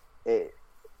 it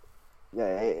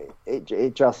isn't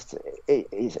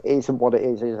what it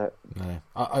is it? No.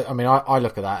 I mean, I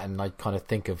look at that and I kind of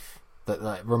think of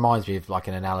that reminds me of like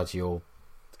an analogy or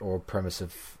a premise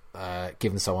of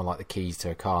giving someone like the keys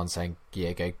to a car and saying,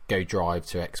 yeah, go drive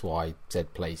to X, Y, Z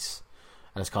place.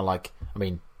 And it's kind of like, I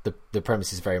mean, the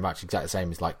premise is very much exactly the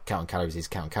same as like counting calories is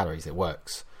counting calories. It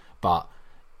works. But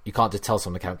you can't just tell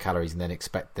someone to count calories and then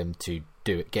expect them to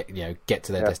do it, get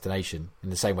to their destination in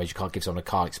the same way as you can't give someone a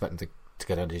car and expect them to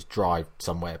go down and just drive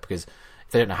somewhere, because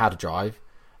if they don't know how to drive,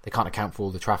 they can't account for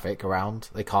all the traffic around.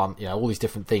 They can't, all these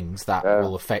different things that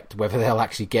will affect whether they'll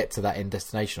actually get to that end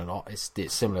destination or not. It's a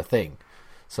similar thing.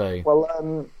 So,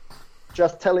 well,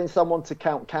 just telling someone to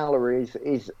count calories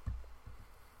is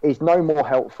no more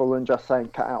helpful than just saying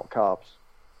cut out carbs.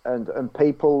 And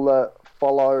people that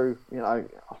follow, I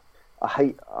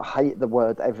hate the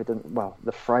word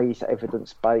the phrase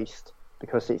evidence based,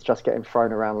 because it's just getting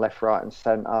thrown around left, right, and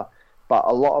centre. But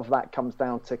a lot of that comes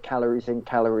down to calories in,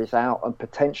 calories out, and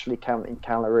potentially counting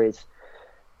calories.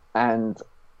 And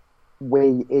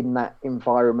we, in that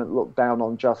environment, look down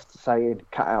on just saying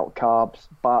cut out carbs.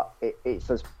 But it's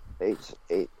as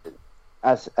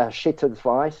shit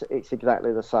advice. It's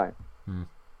exactly the same.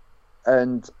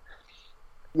 And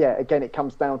yeah, again, it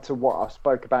comes down to what I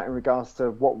spoke about in regards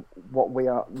to what we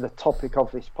are, the topic of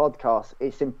this podcast.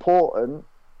 It's important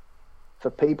for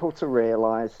people to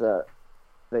realise that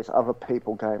there's other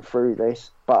people going through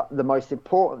this, but the most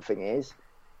important thing is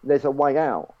there's a way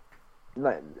out.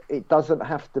 It doesn't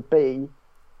have to be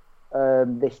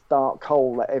this dark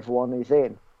hole that everyone is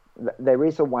in. There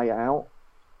is a way out.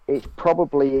 It's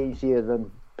probably easier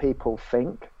than people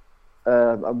think.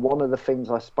 And one of the things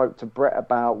I spoke to Brett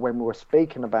about when we were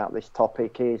speaking about this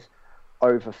topic is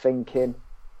overthinking,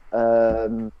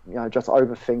 just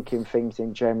overthinking things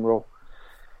in general.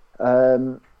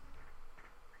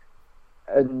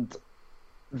 And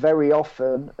very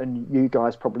often, and you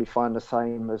guys probably find the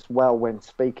same as well when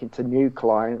speaking to new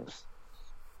clients,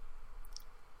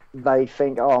 they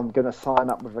think, I'm going to sign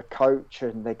up with a coach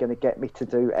and they're going to get me to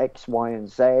do X, Y, and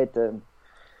Z.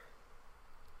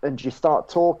 And you start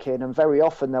talking, and very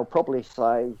often they'll probably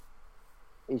say,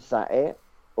 is that it?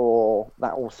 Or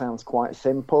that all sounds quite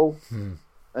simple.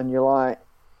 And you're like,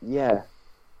 yeah,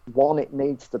 one, it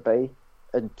needs to be,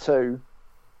 and two,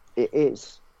 it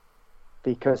is.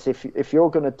 Because if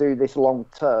you're going to do this long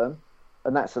term,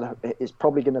 and it's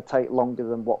probably going to take longer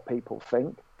than what people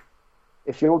think.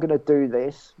 If you're going to do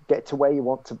this, get to where you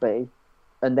want to be,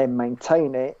 and then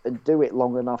maintain it and do it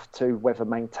long enough to whether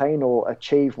maintain or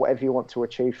achieve whatever you want to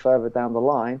achieve further down the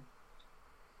line,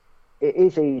 it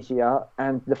is easier.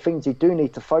 And the things you do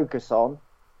need to focus on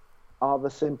are the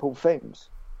simple things.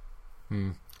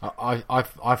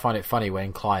 I find it funny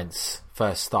when clients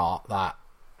first start that,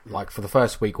 like, for the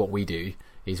first week, what we do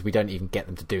is we don't even get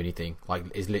them to do anything. Like,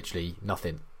 it's literally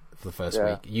nothing for the first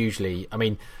week.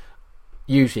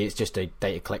 Usually it's just a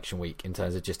data collection week in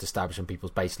terms of just establishing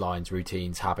people's baselines,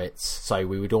 routines, habits. So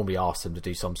we would normally ask them to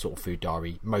do some sort of food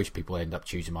diary. Most people end up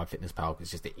choosing MyFitnessPal because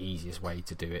it's just the easiest way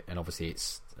to do it. And obviously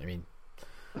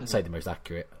I'd say the most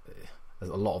accurate. A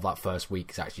lot of that first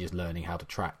week is actually just learning how to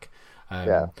track.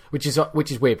 Which is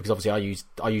weird, because obviously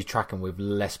I use tracking with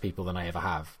less people than I ever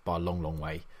have by a long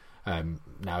way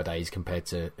nowadays compared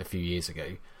to a few years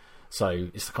ago. So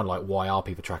it's kind of like, why are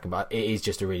people tracking? But it is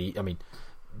just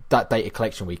that data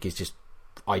collection week is just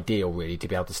ideal, really, to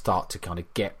be able to start to kind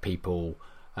of get people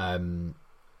an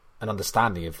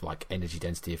understanding of, like, energy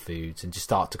density of foods, and just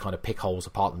start to kind of pick holes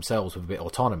apart themselves with a bit of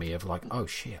autonomy of, like, oh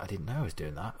shit, I didn't know I was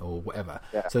doing that, or whatever.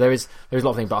 So there's a lot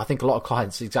of things, but I think a lot of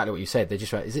clients, exactly what you said, they're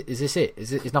just like, is this it?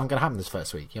 Is nothing going to happen this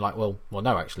first week? You're like, well,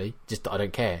 no, actually, just, I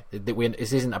don't care.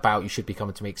 This isn't about, you should be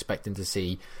coming to me expecting to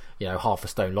see, half a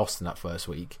stone lost in that first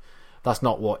week. That's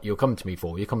not what you're coming to me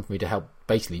for. You're coming to me to help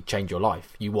basically change your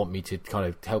life. You want me to kind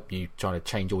of help you trying to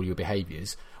change all your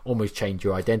behaviours, almost change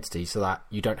your identity, so that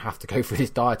you don't have to go through this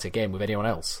diet again with anyone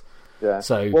else.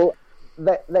 So, well,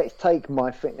 let's take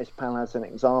MyFitnessPal as an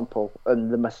example and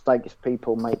the mistakes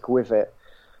people make with it.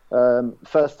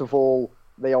 First of all,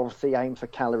 they obviously aim for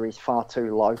calories far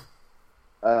too low.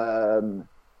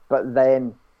 But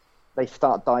then they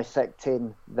start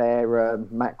dissecting their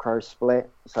macro split,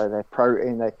 so their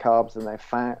protein, their carbs, and their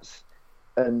fats,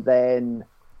 and then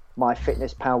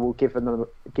MyFitnessPal will give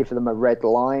them a red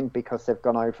line because they've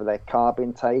gone over their carb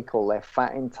intake or their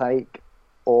fat intake,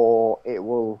 or it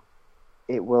will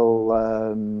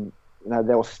they'll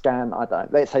scan,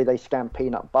 let's say they scan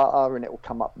peanut butter and it will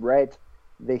come up red.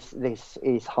 This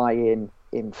is high in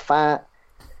fat.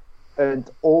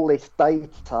 And all this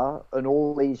data and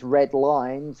all these red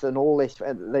lines and all this,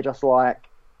 and they're just like,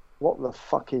 what the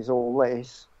fuck is all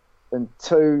this? And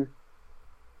two,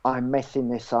 I'm messing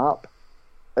this up.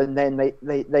 And then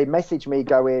they message me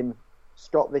going,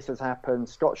 Scott, this has happened.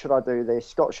 Scott, should I do this?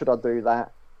 Scott, should I do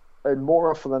that? And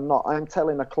more often than not, I'm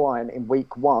telling a client in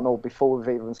week one or before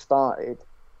we've even started,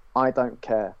 I don't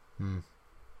care. And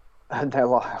they're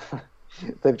like,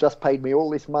 they've just paid me all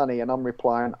this money, and I'm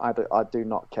replying, I do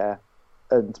not care.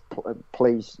 and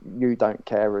please, you don't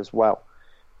care as well,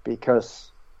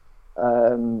 because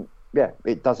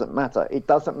it doesn't matter. It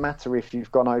doesn't matter if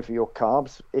you've gone over your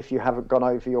carbs if you haven't gone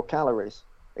over your calories.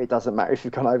 It doesn't matter if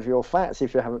you've gone over your fats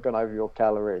if you haven't gone over your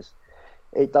calories.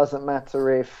 It doesn't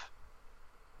matter if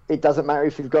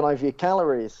you've gone over your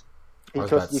calories,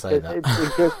 because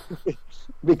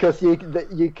because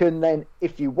you can then,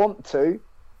 if you want to,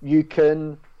 you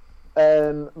can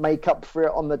make up for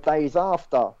it on the days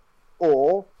after.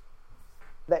 Or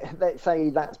let's say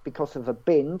that's because of a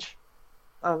binge.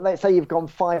 Let's say you've gone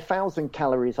 5,000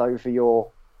 calories over your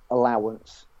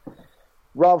allowance.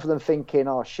 Rather than thinking,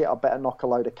 oh shit, I better knock a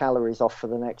load of calories off for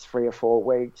the next 3 or 4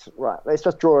 weeks. Right, let's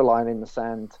just draw a line in the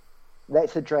sand.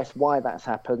 Let's address why that's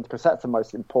happened, because that's the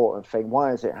most important thing. Why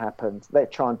has it happened?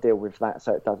 Let's try and deal with that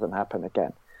so it doesn't happen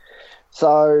again.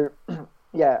 So,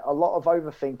 yeah, a lot of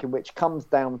overthinking, which comes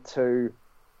down to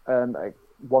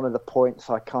one of the points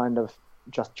I kind of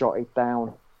just jotted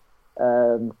down,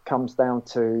 comes down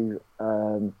to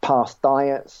past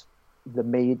diets, the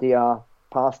media,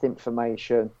 past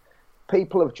information.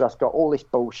 People have just got all this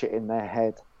bullshit in their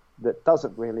head that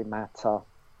doesn't really matter,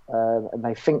 and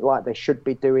they think like they should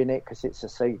be doing it because it's a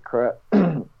secret,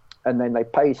 and then they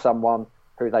pay someone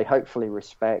who they hopefully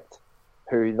respect,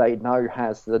 who they know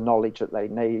has the knowledge that they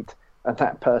need, and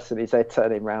that person is there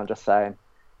turning around just saying,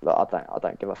 look, I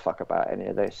don't give a fuck about any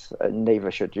of this, and neither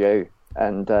should you,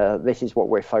 and this is what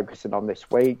we're focusing on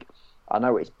this week. I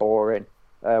know it's boring.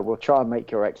 We'll try and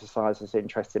make your exercise as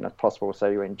interesting as possible so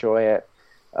you enjoy it.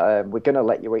 We're going to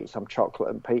let you eat some chocolate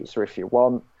and pizza if you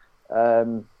want.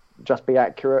 Just be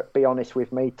accurate, be honest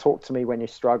with me, talk to me when you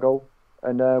struggle,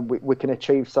 and we can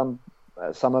achieve some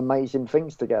amazing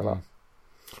things together.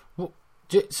 Well,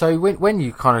 so when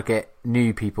you kind of get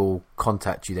new people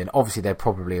contact you, then obviously they're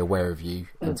probably aware of you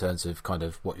in terms of kind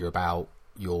of what you're about,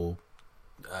 your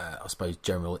I suppose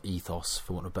general ethos,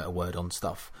 for want of a better word, on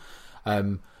stuff.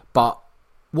 But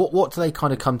what do they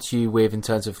kind of come to you with in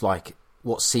terms of like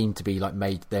what seem to be like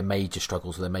their major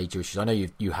struggles or their major issues? I know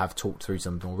you have talked through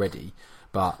something already,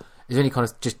 but is there any kind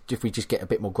of, just if we just get a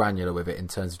bit more granular with it in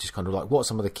terms of just kind of like what are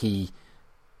some of the key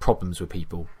problems with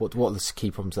people? What are the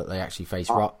key problems that they actually face?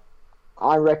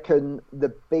 I reckon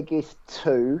the biggest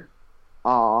two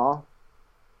are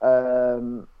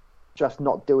just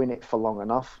not doing it for long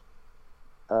enough.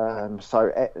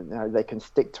 So they can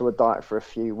stick to a diet for a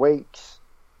few weeks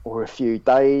or a few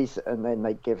days and then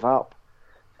they give up.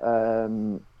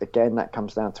 Again, that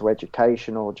comes down to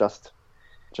education or just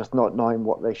not knowing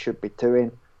what they should be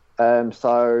doing.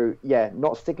 So yeah,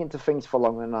 not sticking to things for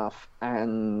long enough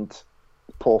and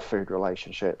poor food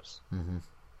relationships.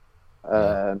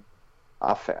 Mm-hmm.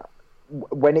 I feel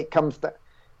when it comes to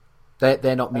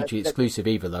they're not mutually exclusive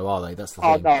either, though, are they? That's the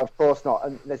thing. Oh no, of course not.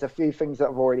 And there's a few things that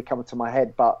have already come to my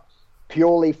head, but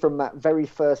purely from that very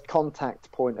first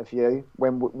contact point of view,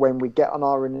 when we get on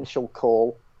our initial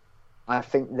call, I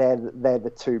think they're the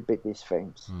two biggest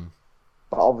things.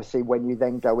 But obviously, when you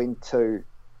then go into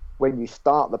when you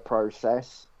start the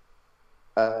process,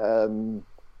 you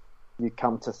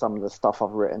come to some of the stuff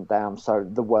I've written down. So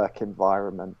the work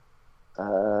environment,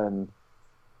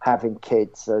 having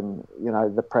kids, and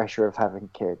the pressure of having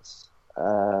kids,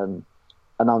 an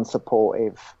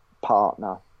unsupportive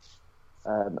partner,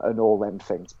 and all them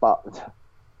things. But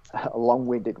a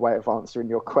long-winded way of answering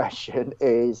your question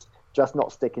is just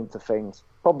not sticking to things,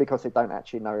 probably because they don't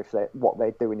actually know if what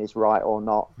they're doing is right or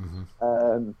not.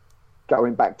 Mm-hmm.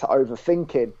 Going back to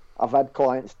overthinking, I've had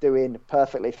clients doing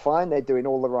perfectly fine, they're doing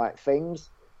all the right things,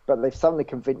 but they've suddenly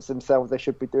convinced themselves they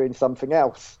should be doing something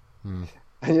else. And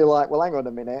you're like, well, hang on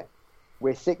a minute,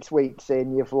 we're 6 weeks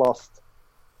in, you've lost,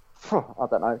 I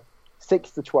don't know,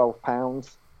 6 to 12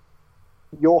 pounds,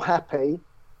 you're happy,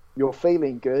 you're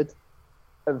feeling good,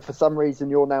 and for some reason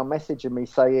you're now messaging me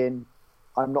saying,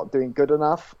 I'm not doing good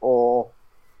enough, or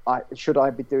should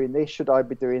I be doing this, should I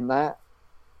be doing that?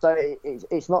 So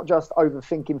it's not just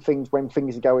overthinking things when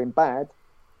things are going bad.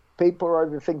 People are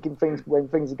overthinking things when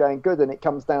things are going good, and it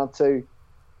comes down to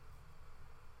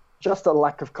just a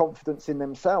lack of confidence in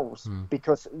themselves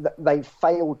because they've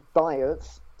failed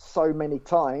diets so many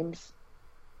times,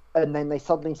 and then they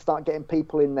suddenly start getting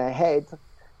people in their head.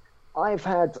 I've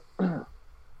had,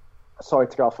 sorry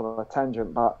to go off on a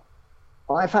tangent, but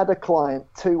I've had a client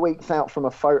 2 weeks out from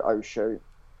a photo shoot,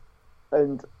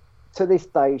 and to this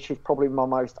day, she's probably my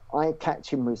most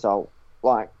eye-catching result.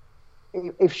 Like,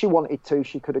 if she wanted to,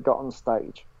 she could have got on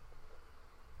stage.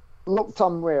 Looked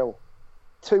unreal.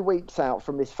 2 weeks out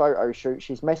from this photo shoot,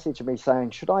 she's messaging me saying,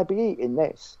 should I be eating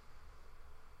this?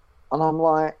 And I'm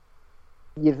like,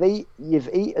 you've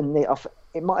eaten it.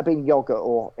 It might have been yogurt,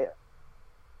 or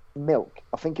milk.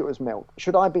 I think it was milk.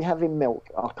 Should I be having milk?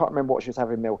 I can't remember what she was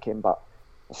having milk in, but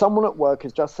someone at work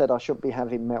has just said I should be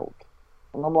having milk.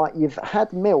 And I'm like, you've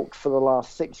had milk for the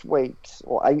last 6 weeks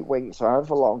or 8 weeks or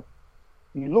however long.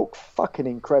 You look fucking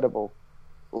incredible.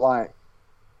 Like,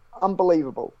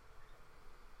 unbelievable.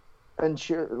 And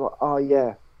she was like, oh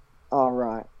yeah, all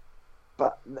right.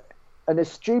 But, and as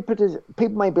stupid as,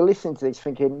 people may be listening to this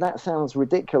thinking, that sounds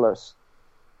ridiculous.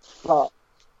 But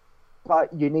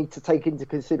you need to take into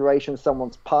consideration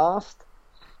someone's past.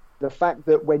 The fact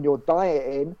that when you're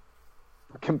dieting,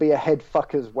 can be a head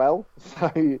fuck as well.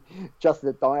 So just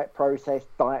the diet process,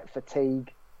 diet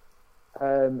fatigue,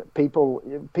 people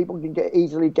can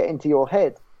easily get into your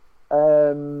head.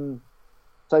 So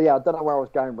yeah, I don't know where I was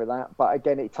going with that, but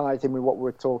again, it ties in with what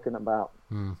we're talking about.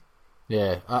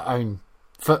 Yeah, I mean,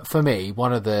 for me,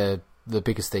 one of the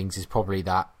biggest things is probably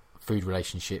that food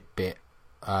relationship bit,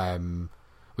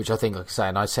 which I think, like I say,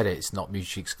 and I said it's not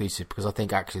mutually exclusive, because I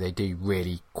think actually they do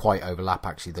really quite overlap,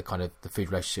 actually, the kind of the food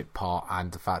relationship part,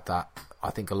 and the fact that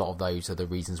I think a lot of those are the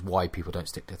reasons why people don't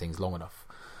stick to things long enough.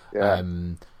 Yeah.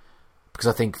 Because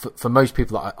I think for most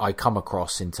people that I come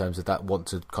across in terms of that want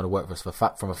to kind of work with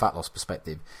us from a fat loss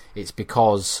perspective, it's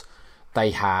because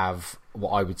they have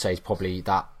what I would say is probably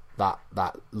that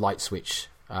light switch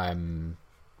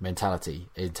mentality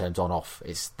in terms on off.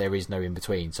 There is no in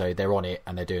between, so they're on it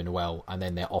and they're doing well, and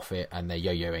then they're off it and they're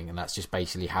yo-yoing, and that's just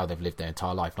basically how they've lived their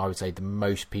entire life. And I would say the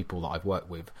most people that I've worked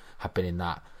with have been in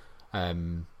that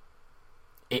in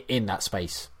that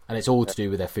space, and it's all to do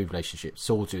with their food relationships. It's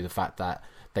all to do with the fact that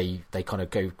they kind of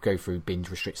go through binge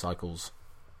restrict cycles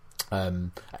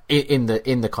in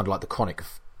the kind of like the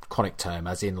chronic term,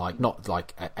 as in like not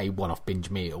like a one-off binge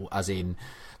meal, as in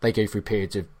they go through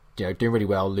periods of, you know, doing really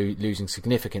well, losing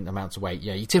significant amounts of weight.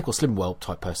 You know, your typical Slim World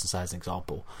type person, say, as an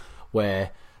example,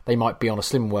 where they might be on a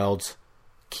Slim World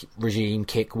regime,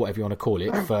 kick, whatever you want to call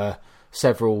it, for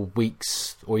several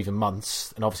weeks or even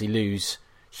months, and obviously lose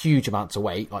huge amounts of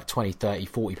weight, like 20, 30,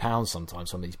 40 pounds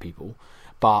sometimes, some of these people.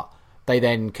 But they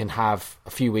then can have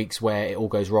a few weeks where it all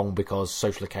goes wrong because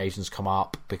social occasions come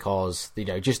up, because, you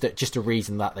know, just a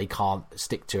reason that they can't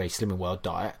stick to a Slimming World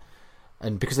diet.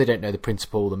 And because they don't know the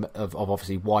principle of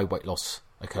obviously why weight loss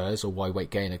occurs or why weight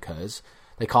gain occurs,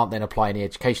 they can't then apply any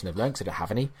education they've learned, because they don't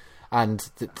have any. And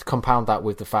to compound that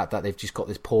with the fact that they've just got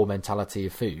this poor mentality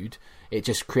of food, it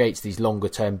just creates these longer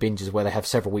term binges where they have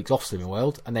several weeks off Slimming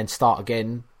World and then start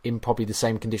again in probably the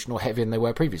same condition or heavier than they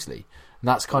were previously. And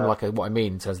that's kind of like what I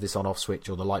mean in terms of this on-off switch,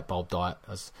 or the light bulb diet,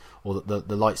 or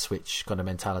the light switch kind of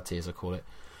mentality, as I call it.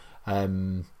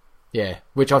 Yeah,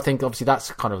 which I think obviously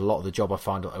that's kind of a lot of the job I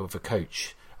find with a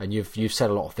coach. And you've said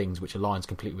a lot of things which aligns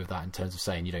completely with that, in terms of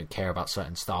saying you don't care about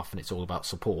certain stuff and it's all about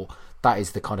support. That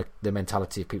is the kind of the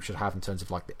mentality people should have in terms of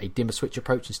like a dimmer switch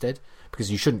approach instead,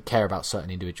 because you shouldn't care about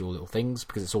certain individual little things,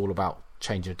 because it's all about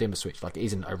changing a dimmer switch. Like, it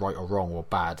isn't a right or wrong or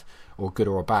bad or good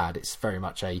or a bad. It's very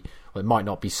much it might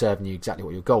not be serving you exactly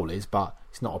what your goal is, but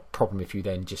it's not a problem if you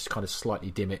then just kind of slightly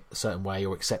dim it a certain way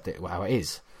or accept it how it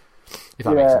is, if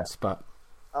that makes sense. But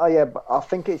but I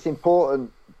think it's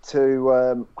important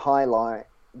to highlight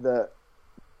that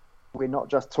we're not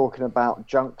just talking about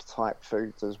junk type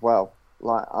foods as well.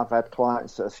 Like, I've had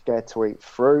clients that are scared to eat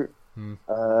fruit. You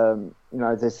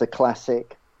know, there's the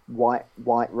classic white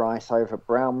rice over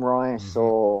brown rice,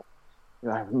 or, you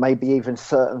know, maybe even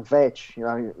certain veg. You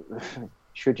know,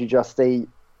 should you just eat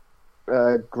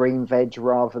green veg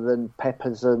rather than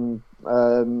peppers and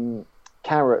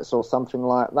carrots or something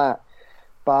like that?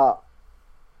 But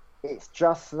it's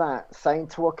just that, saying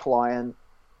to a client,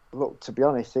 look, to be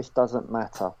honest, this doesn't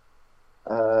matter.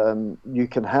 You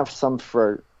can have some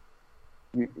fruit.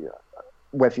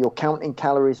 Whether you're counting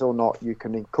calories or not, you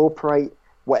can incorporate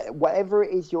whatever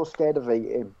it is you're scared of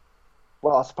eating.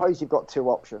 Well, I suppose you've got two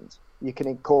options. You can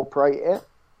incorporate it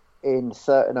in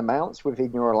certain amounts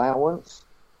within your allowance,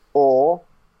 or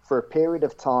for a period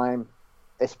of time,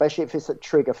 especially if it's a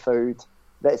trigger food,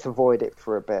 let's avoid it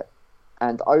for a bit.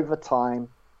 And over time,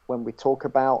 when we talk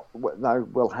about,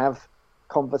 we'll have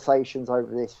conversations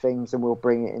over these things and we'll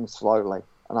bring it in slowly.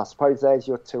 And I suppose there's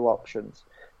your two options.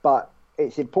 But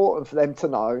it's important for them to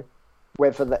know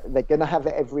whether they're going to have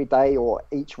it every day or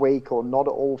each week or not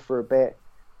at all for a bit.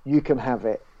 You can have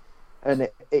it. And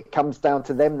it comes down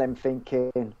to them then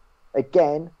thinking,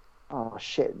 again, oh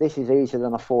shit, this is easier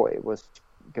than I thought it was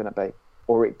going to be.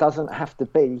 Or it doesn't have to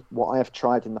be what I have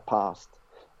tried in the past.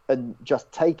 And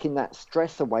just taking that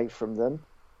stress away from them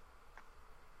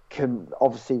can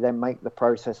obviously then make the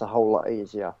process a whole lot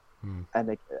easier,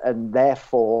 and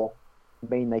therefore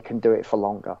mean they can do it for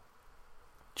longer.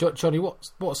 Johnny, what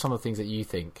are some of the things that you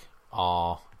think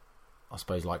are I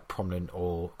suppose, like prominent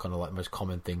or kind of like most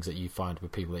common things that you find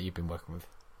with people that you've been working with?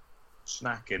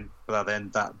 Snacking, but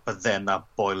then that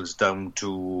boils down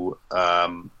to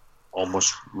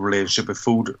almost relationship with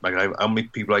food. Like how many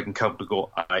people I can count to go,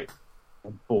 I'm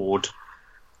bored.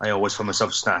 I always find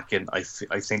myself snacking.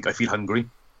 I think I feel hungry,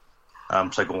 so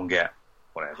I go and get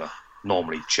whatever.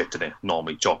 Normally chitin,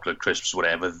 normally chocolate crisps,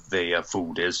 whatever the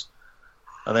food is.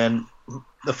 And then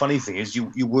the funny thing is,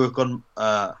 you work on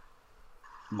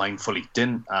mindful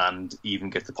eating and even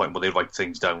get to the point where they write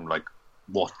things down like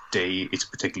what day it's a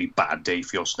particularly bad day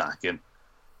for your snacking.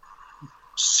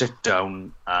 Sit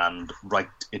down and write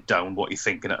it down what you're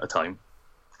thinking at a time,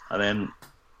 and then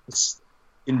it's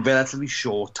in relatively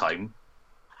short time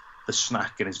the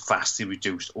snacking is vastly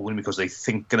reduced only because they're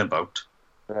thinking about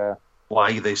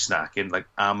why they're snacking. Like,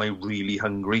 am I really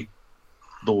hungry?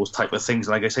 Those type of things.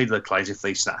 Like I say to the clients, if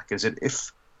they snack, is it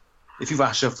if you've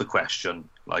asked yourself the question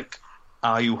like,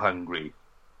 are you hungry?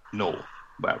 No.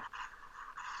 Well,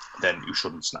 then you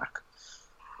shouldn't snack.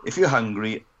 If you're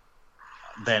hungry,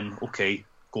 then okay,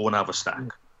 go and have a snack.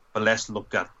 But let's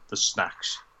look at the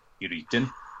snacks you're eating,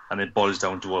 and it boils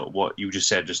down to what you just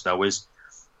said just now is,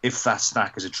 if that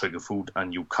snack is a trigger food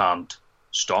and you can't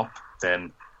stop,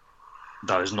 then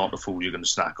that is not the food you're going to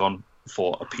snack on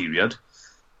for a period.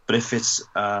 But if it's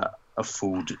a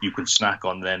food you can snack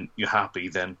on, then you're happy,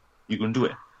 then you can do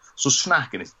it. So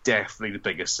snacking is definitely the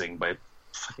biggest thing by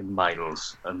fucking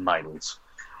miles and miles.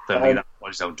 I mean, that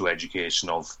boils down to education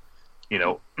of,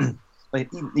 like,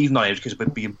 even not education,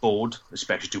 but being bored,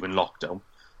 especially during lockdown,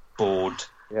 bored,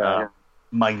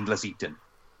 mindless eating.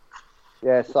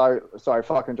 Yeah, so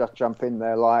if I can just jump in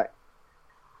there, like,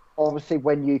 obviously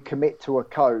when you commit to a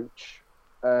coach,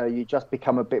 you just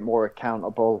become a bit more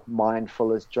accountable,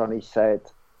 mindful, as Johnny said.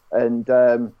 And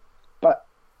but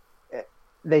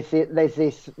there's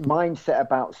this mindset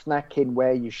about snacking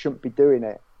where you shouldn't be doing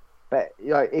it. But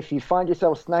if you find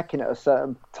yourself snacking at a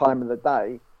certain time of the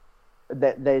day,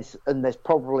 there's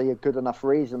probably a good enough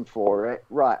reason for it.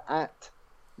 Right at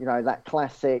that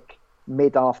classic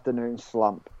mid-afternoon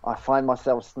slump, I find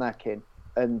myself snacking,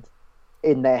 and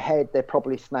in their head they're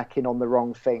probably snacking on the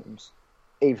wrong things,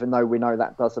 even though we know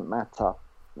that doesn't matter.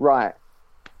 Right.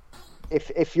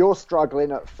 If you're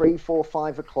struggling at 3, 4,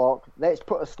 5 o'clock, let's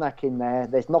put a snack in there.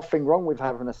 There's nothing wrong with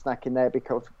having a snack in there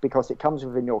because it comes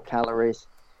within your calories.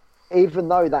 Even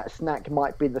though that snack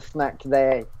might be the snack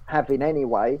they're having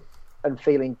anyway and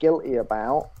feeling guilty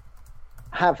about,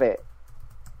 have it.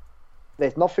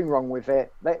 There's nothing wrong with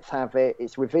it. Let's have it.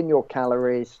 It's within your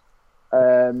calories.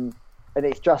 And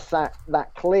it's just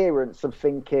that clearance of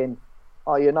thinking,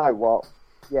 oh, you know what?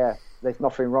 Yeah, there's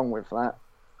nothing wrong with that.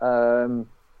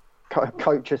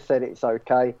 Coach has said it's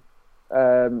okay.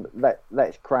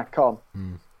 Let's crack on.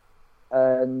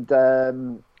 And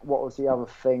what was the other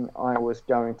thing I was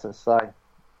going to say?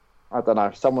 I don't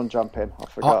know. Someone jump in. I've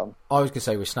forgotten. I was going to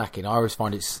say with snacking, I always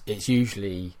find it's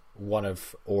usually one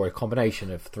of, or a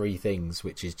combination of three things,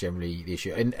 which is generally the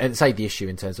issue. And say the issue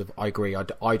in terms of, I agree,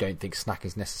 I don't think snacking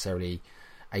is necessarily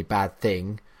a bad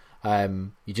thing.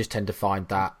 You just tend to find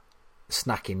that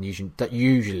snacking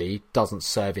usually doesn't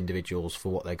serve individuals for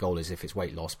what their goal is if it's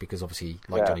weight loss, because obviously,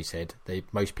 like Johnny said,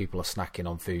 most people are snacking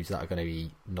on foods that are going to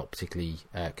be not particularly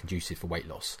conducive for weight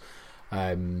loss.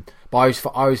 But I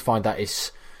always find that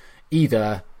it's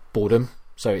either boredom,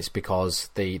 so it's because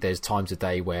there's times a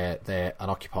day where they're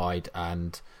unoccupied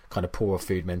and kind of poor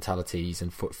food mentalities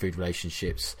and food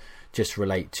relationships just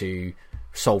relate to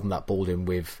solving that boredom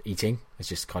with eating. It's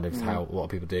just kind of how a lot of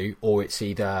people do. Or it's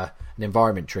either an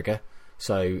environment trigger.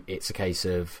 So it's a case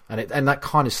of, and that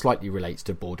kind of slightly relates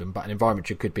to boredom, but an environment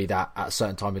trigger could be that at a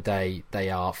certain time of day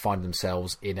they find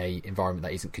themselves in a environment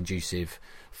that isn't conducive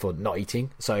for not eating.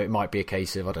 So it might be a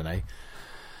case of, I don't know,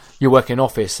 you're working in an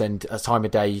office and a time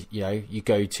of day, you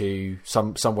go to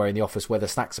somewhere in the office where the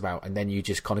snacks about, and then you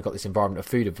just kind of got this environment of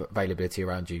food availability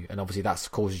around you, and obviously that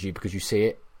causes you because you see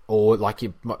it. Or like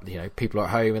people are at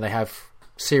home and they have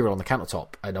cereal on the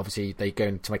countertop, and obviously they go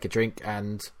in to make a drink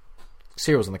and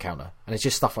cereal's on the counter, and it's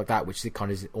just stuff like that which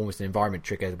kind of is almost an environment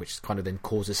trigger, which kind of then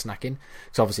causes snacking.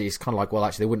 So obviously it's kind of like, well,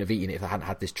 actually they wouldn't have eaten it if they hadn't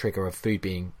had this trigger of food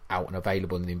being out and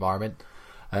available in the environment.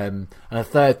 And a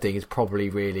third thing is probably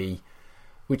really,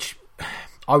 which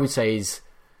I would say is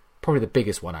probably the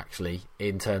biggest one actually,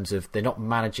 in terms of they're not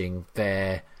managing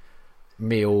their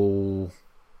meal.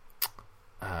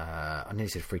 I nearly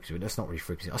said frequency, but that's not really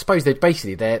frequency. I suppose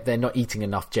they're not eating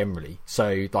enough generally.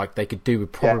 So like they could do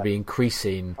with probably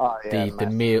increasing the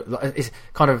meal. It's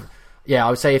kind of, I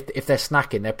would say if they're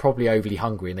snacking, they're probably overly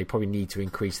hungry and they probably need to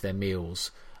increase their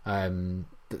meals.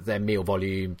 their meal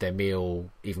volume, their meal,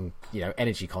 even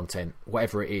energy content,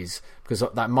 whatever it is, because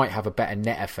that might have a better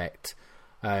net effect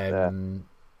than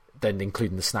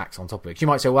including the snacks on top of it. 'Cause you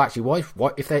might say, well, actually, why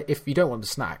if you don't want the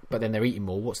snack, but then they're eating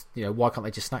more, why can't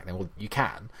they just snack then? Well, you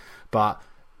can, but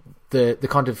the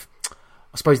kind of,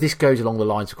 I suppose this goes along the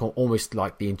lines of almost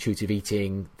like the intuitive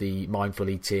eating, the mindful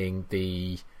eating,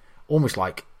 the almost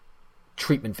like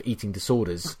treatment for eating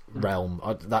disorders realm.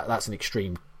 That's an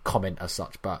extreme comment as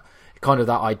such, but kind of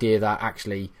that idea that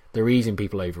actually the reason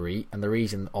people overeat and the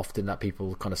reason often that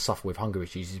people kind of suffer with hunger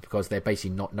issues is because they're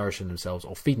basically not nourishing themselves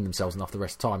or feeding themselves enough the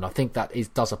rest of the time. And I think that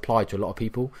does apply to a lot of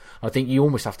people. I think you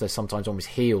almost have to sometimes almost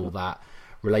heal that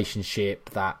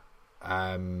relationship, that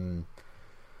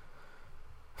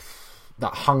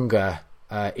hunger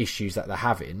issues that they're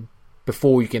having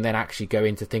before you can then actually go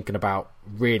into thinking about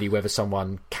really whether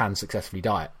someone can successfully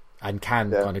diet and can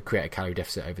kind of create a calorie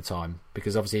deficit over time.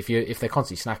 Because obviously if they're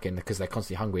constantly snacking because they're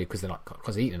constantly hungry because they're not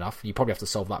constantly eating enough, you probably have to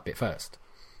solve that bit first.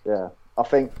 Yeah, I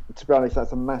think, to be honest,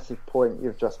 that's a massive point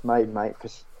you've just made, mate,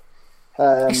 because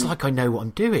it's like I know what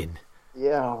I'm doing.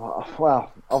 Yeah,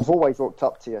 well, I've always looked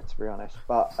up to you, to be honest,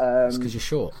 but it's because you're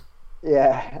short.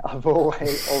 Yeah, I've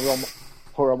always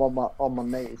or I'm on my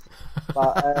knees.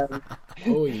 But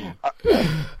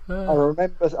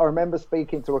I remember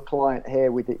speaking to a client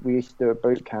here. We used to do a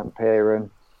boot camp here, and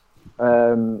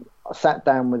I sat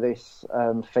down with this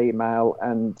female,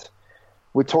 and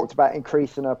we talked about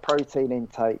increasing her protein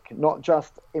intake, not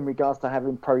just in regards to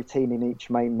having protein in each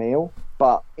main meal,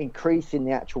 but increasing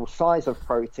the actual size of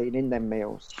protein in them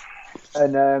meals.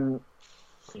 And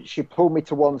she pulled me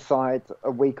to one side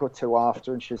a week or two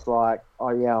after, and she's like,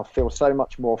 "Oh yeah, I feel so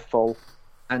much more full,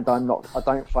 and I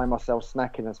don't find myself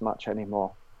snacking as much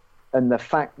anymore." And the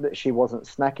fact that she wasn't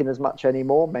snacking as much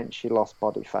anymore meant she lost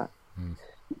body fat.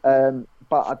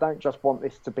 But I don't just want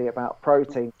this to be about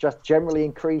protein, just generally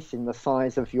increasing the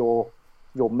size of your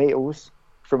meals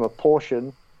from a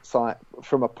portion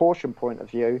point of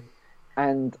view,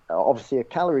 and obviously a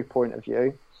calorie point of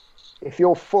view. If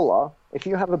you're fuller, if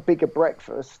you have a bigger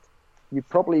breakfast, you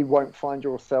probably won't find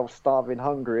yourself starving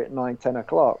hungry at 9-10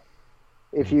 o'clock.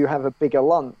 If you have a bigger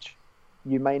lunch,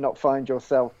 you may not find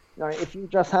yourself... if you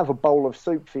just have a bowl of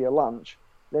soup for your lunch,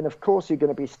 then of course you're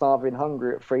going to be starving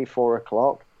hungry at 3-4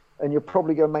 o'clock, and you're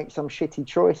probably going to make some shitty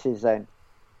choices then.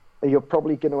 You're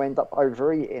probably going to end up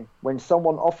overeating. When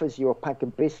someone offers you a pack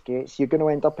of biscuits, you're going to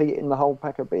end up eating the whole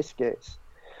pack of biscuits.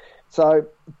 So,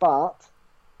 but...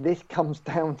 this comes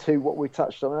down to what we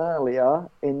touched on earlier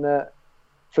in the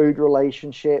food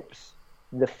relationships,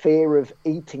 the fear of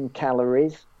eating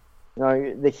calories,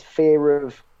 this fear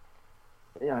of,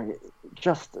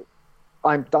 just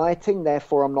I'm dieting,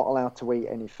 therefore I'm not allowed to eat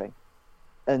anything.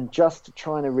 And just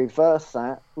trying to reverse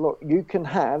that, look, you can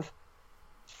have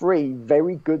 3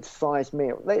 very good sized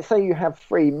meals. Let's say you have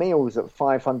 3 meals at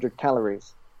 500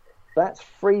 calories. That's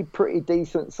 3 pretty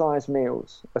decent sized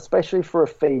meals, especially for a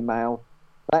female.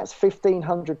 That's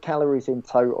 1,500 calories in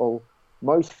total.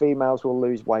 Most females will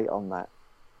lose weight on that.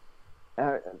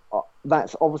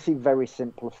 That's obviously very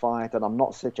simplified, and I'm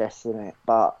not suggesting it.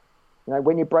 But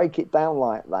when you break it down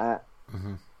like that,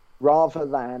 rather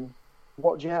than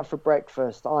what do you have for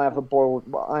breakfast? I have a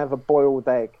boiled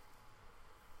egg.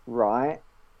 Right?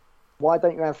 Why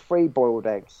don't you have 3 boiled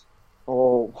eggs?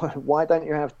 Or why don't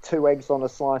you have 2 eggs on a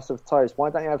slice of toast? Why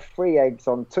don't you have 3 eggs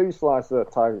on 2 slices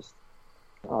of toast?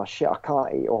 Oh shit, I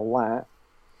can't eat all that.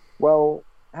 Well,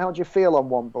 how do you feel on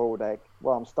 1 boiled egg?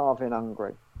 Well, I'm starving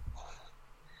hungry.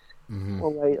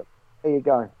 Well, there you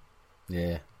go.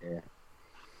 Yeah.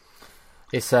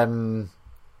 It's that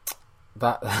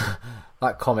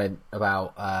comment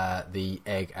about the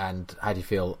egg and how do you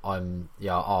feel? I'm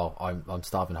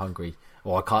starving hungry.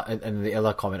 Or I can't. And the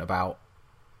other comment about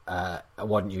why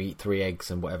don't you eat 3 eggs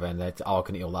and whatever? And I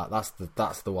can eat all that.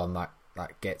 That's the one that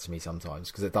gets me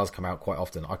sometimes, because it does come out quite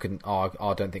often. I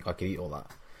don't think I could eat all that.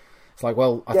 It's like,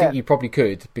 well, I think you probably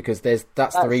could, because that's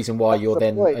the reason why you're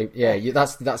then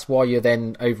that's why you're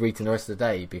then overeating the rest of the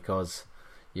day, because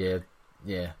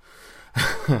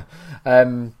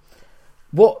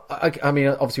what I mean,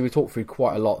 obviously we talked through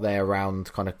quite a lot there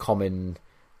around kind of common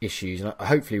issues, and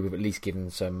hopefully we've at least given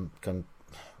some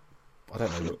I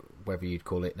don't know whether you'd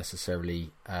call it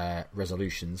necessarily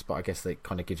resolutions, but I guess that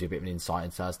kind of gives you a bit of an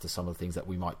insight as to some of the things that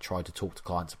we might try to talk to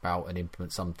clients about and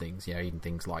implement some things, even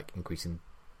things like increasing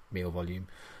meal volume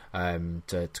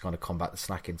to kind of combat the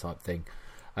snacking type thing.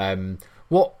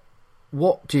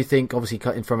 What do you think, obviously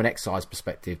from an exercise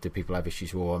perspective, do people have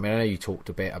issues with? I mean, I know you talked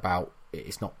a bit about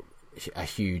it's not a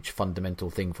huge fundamental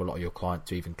thing for a lot of your clients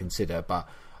to even consider, but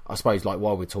I suppose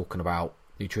while we're talking about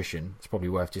nutrition, it's probably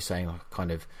worth just saying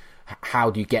kind of how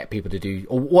do you get people to do,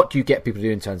 or what do you get people to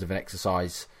do in terms of an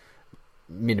exercise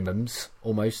minimums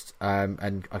almost,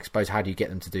 and I suppose how do you get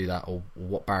them to do that, or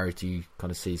what barriers do you kind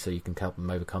of see so you can help them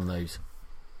overcome those?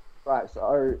 Right,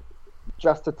 so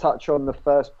just to touch on the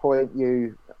first point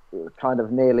you kind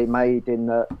of nearly made, in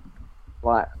that,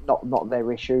 like, not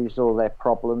their issues or their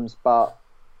problems, but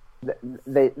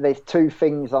there's two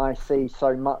things I see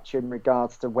so much in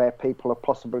regards to where people are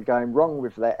possibly going wrong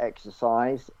with their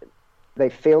exercise. They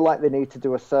feel like they need to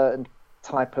do a certain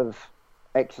type of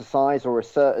exercise or a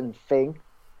certain thing,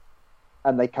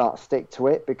 and they can't stick to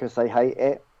it because they hate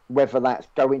it, whether that's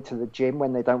going to the gym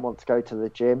when they don't want to go to the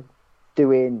gym,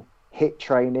 doing HIIT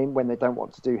training when they don't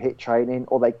want to do HIIT training,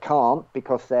 or they can't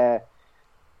because they're,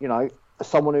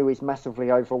 someone who is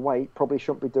massively overweight probably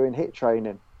shouldn't be doing HIIT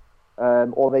training,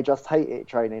 or they just hate HIIT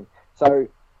training. So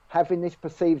having this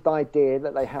perceived idea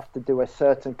that they have to do a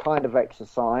certain kind of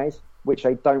exercise which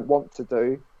they don't want to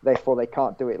do, therefore they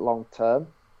can't do it long term,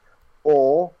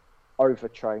 or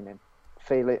overtraining,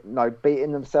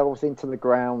 beating themselves into the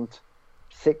ground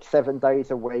 6-7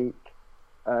 days a week.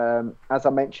 As I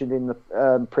mentioned in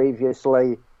the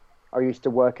previously, I used to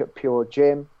work at Pure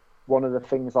Gym. One of the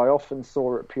things I often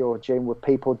saw at Pure Gym were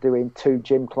people doing 2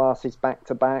 gym classes back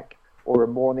to back, or a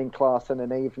morning class and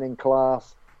an evening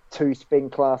class, 2 spin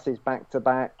classes back to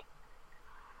back,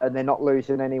 and they're not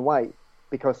losing any weight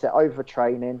because they're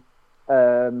overtraining,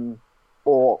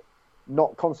 or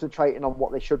not concentrating on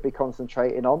what they should be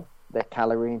concentrating on, their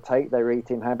calorie intake, their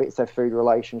eating habits, their food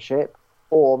relationship,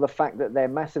 or the fact that they're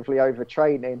massively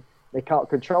overtraining, they can't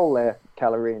control their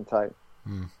calorie intake.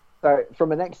 So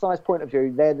from an exercise point of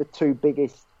view, they're the 2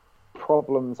 biggest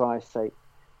problems I see.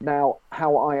 Now,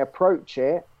 how I approach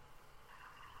it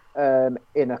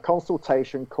in a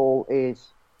consultation call is,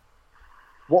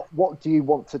 what do you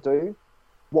want to do?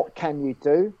 What can you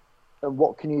do? And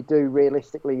what can you do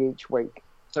realistically each week?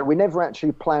 So we never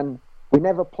actually plan.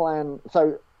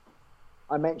 So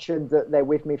I mentioned that they're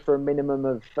with me for a minimum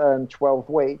of 12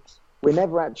 weeks. We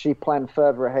never actually plan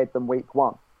further ahead than week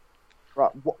 1.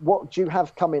 Right, what do you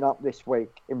have coming up this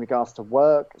week in regards to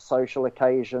work, social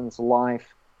occasions,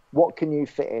 life? What can you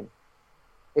fit in?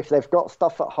 If they've got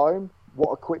stuff at home,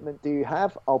 what equipment do you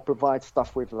have? I'll provide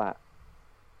stuff with that.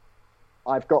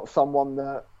 I've got someone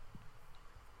that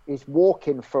is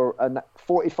walking for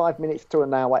 45 minutes to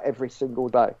an hour every single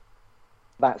day.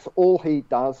 That's all he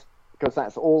does, because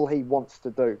that's all he wants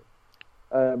to do.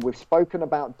 We've spoken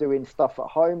about doing stuff at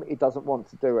home. He doesn't want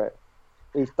to do it.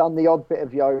 He's done the odd bit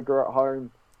of yoga at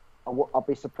home. I'll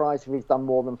be surprised if he's done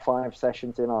more than 5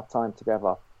 sessions in our time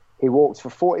together. He walks for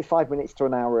 45 minutes to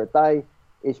an hour a day.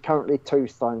 He's currently 2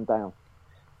 stone down.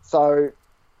 So,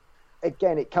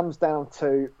 again, it comes down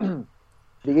to the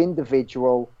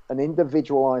individual, an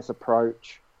individualised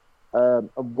approach, and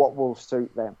what will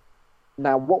suit them.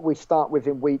 Now, what we start with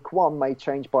in week 1 may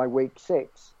change by week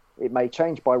 6. It may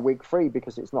change by week 3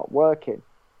 because it's not working.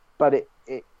 But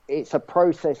it's a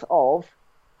process of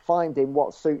finding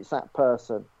what suits that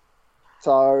person.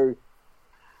 So,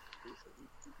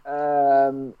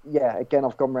 again,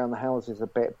 I've gone around the houses a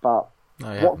bit, but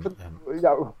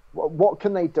what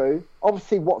can they do?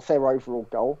 Obviously, what's their overall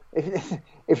goal?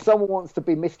 If someone wants to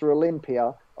be Mr.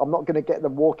 Olympia, I'm not going to get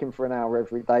them walking for an hour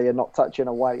every day and not touching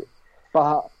a weight.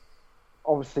 But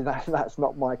obviously, that's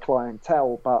not my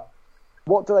clientele. But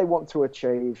what do they want to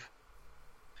achieve?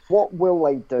 What will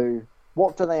they do?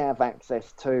 What do they have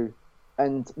access to?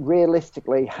 And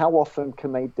realistically, how often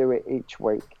can they do it each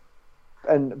week?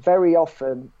 And very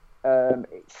often,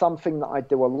 it's something that I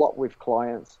do a lot with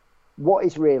clients. What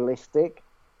is realistic?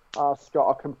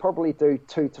 Scott, I can probably do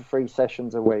 2 to 3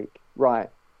 sessions a week. Right,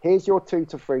 here's your 2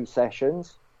 to 3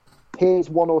 sessions. Here's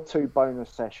 1 or 2 bonus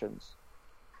sessions.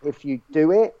 If you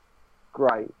do it,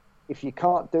 great. If you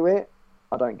can't do it,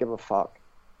 I don't give a fuck.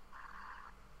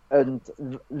 And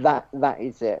that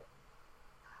is it.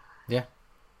 Yeah,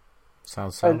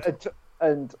 sounds sound.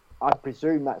 And I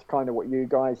presume that's kind of what you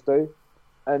guys do.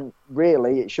 And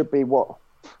really, it should be what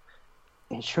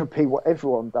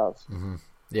everyone does. Mm-hmm.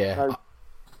 Yeah. So,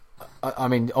 I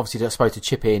mean, obviously, they're supposed to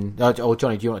chip in. Oh,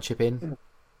 Johnny, do you want to chip in?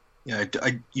 Yeah,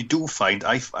 you do find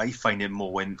I find it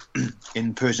more when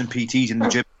in-person PTs in the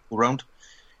gym go around.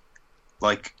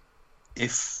 Like,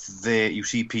 if you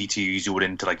see PTs who are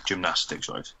into like gymnastics,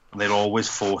 right? And they'll always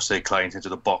force their client into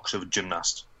the box of a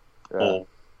gymnast, or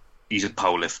he's a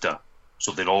powerlifter.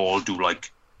 So they'll all do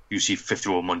like, you see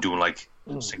 50-year-old man doing like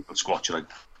single squats. You're like,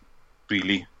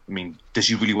 really? I mean, does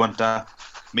she really want that?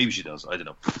 Maybe she does. I don't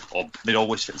know. Or they'd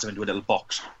always fit them into a little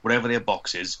box. Whatever their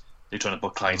box is, they're trying to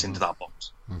put clients into that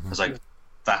box. It's like,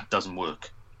 that doesn't work.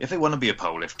 If they want to be a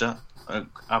powerlifter,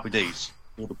 happy days.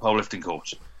 Go to a powerlifting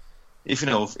coach.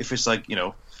 if it's like,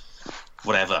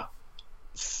 whatever.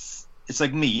 It's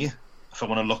like me. If I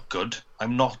want to look good,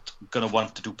 I'm not gonna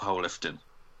want to do powerlifting.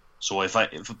 So if a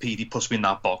PT puts me in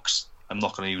that box, I'm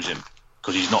not gonna use him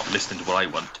because he's not listening to what I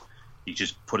want. He's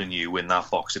just putting you in that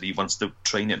box that he wants to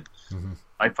train in. Mm-hmm.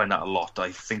 I find that a lot.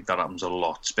 I think that happens a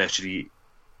lot, especially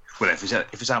if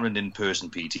it's happening in person.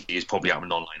 PT is probably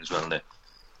happening online as well. Isn't it?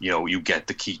 You get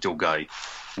the keto guy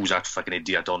who's that fucking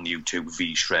idiot on YouTube,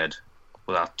 V Shred,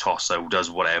 with that tosser who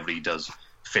does whatever he does,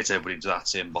 fits everybody into that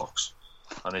same box,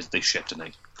 and they shit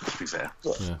tonight. To be fair.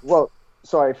 Yeah. Well,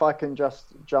 sorry if I can just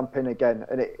jump in again,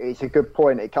 and it's a good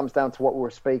point. It comes down to what we were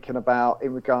speaking about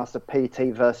in regards to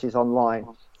PT versus online.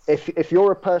 If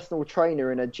you're a personal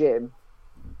trainer in a gym,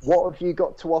 what have you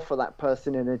got to offer that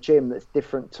person in a gym that's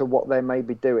different to what they may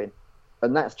be doing?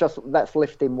 And that's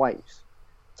lifting weights.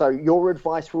 So your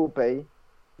advice will be,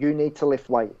 you need to lift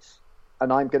weights,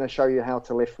 and I'm going to show you how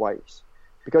to lift weights.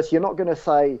 Because you're not going to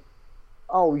say,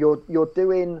 oh, you're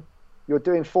doing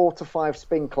 4 to 5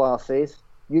 spin classes,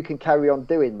 you can carry on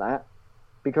doing that,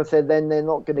 because then they're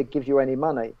not going to give you any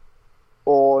money.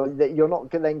 Or that you're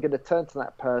not then going to turn to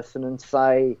that person and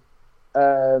say,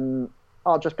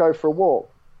 I'll just go for a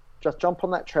walk. Just jump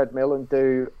on that treadmill and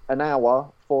do an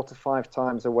hour 4 to 5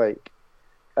 times a week.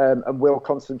 And we'll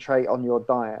concentrate on your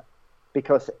diet.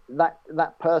 Because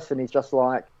that person is just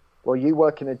like, well, you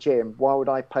work in a gym, why would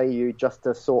I pay you just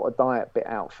to sort a diet bit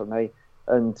out for me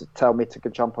and tell me to go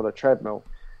jump on a treadmill?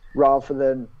 Rather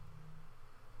than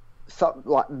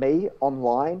something like me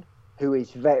online, who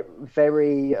is very,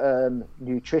 very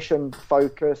nutrition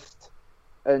focused.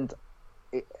 And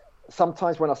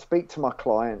sometimes when I speak to my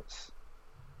clients,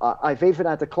 I've even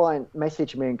had a client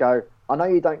message me and go, I know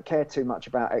you don't care too much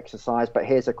about exercise, but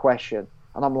here's a question.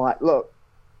 And I'm like, look,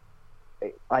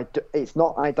 it's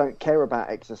not I don't care about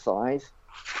exercise.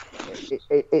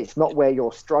 It's not where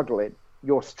you're struggling.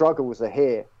 Your struggles are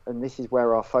here, and this is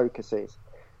where our focus is.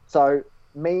 So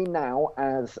me now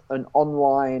as an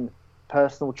online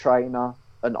personal trainer,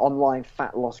 an online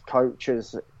fat loss coach,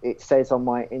 as it says on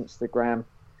my Instagram,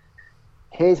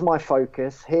 here's my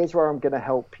focus. Here's where I'm going to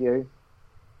help you.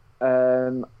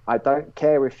 I don't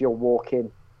care if you're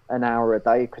walking an hour a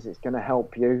day because it's going to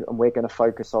help you, and we're going to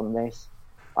focus on this.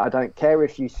 I don't care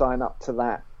if you sign up to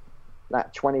that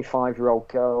 25-year-old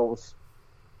girl's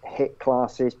HIIT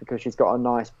classes because she's got a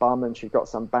nice bum and she's got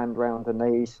some band round her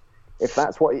knees. If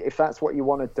that's what you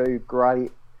want to do,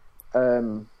 great.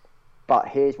 But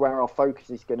here's where our focus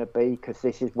is going to be, because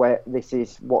this is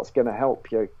what's going to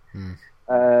help you.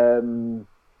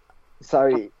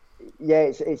 So yeah,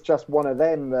 it's just one of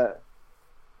them that,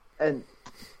 and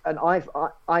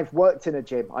I've worked in a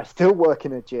gym. I still work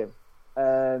in a gym.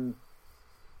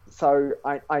 So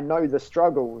I know the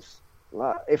struggles.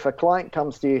 If a client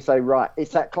comes to you, say, right,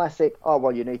 it's that classic, oh,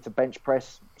 well, you need to bench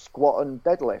press, squat and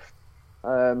deadlift.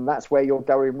 That's where you're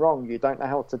going wrong. You don't know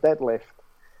how to deadlift.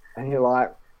 And you're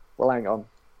like, well, hang on.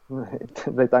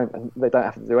 They don't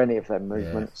have to do any of them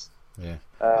movements. Yeah.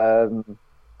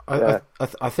 Yeah.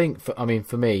 I think,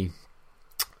 for me,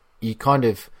 you kind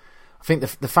of, I think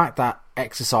the fact that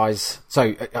exercise,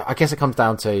 so I guess it comes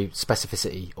down to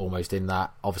specificity almost, in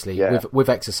that obviously with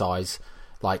exercise,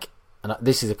 like, and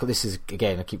this is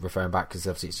again, I keep referring back because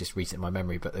obviously it's just recent in my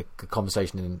memory, but the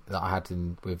conversation that I had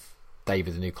with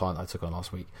David, the new client that I took on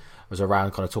last week, was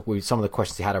around kind of some of the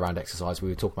questions he had around exercise we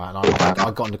were talking about, and I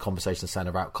got into conversation saying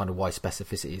about kind of why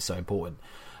specificity is so important.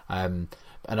 And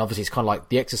obviously it's kind of like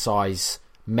the exercise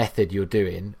method you're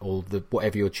doing, or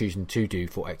whatever you're choosing to do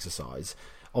for exercise,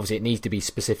 obviously it needs to be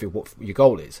specific what your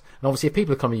goal is. And obviously if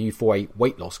people are coming to you for a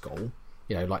weight loss goal,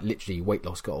 like literally weight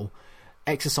loss goal,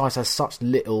 exercise has such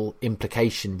little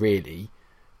implication really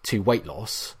to weight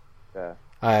loss.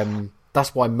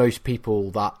 That's why most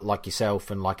people that, like yourself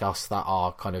and like us, that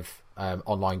are kind of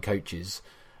online coaches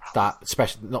that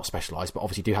not specialise, but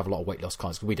obviously do have a lot of weight loss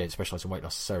clients. We don't specialise in weight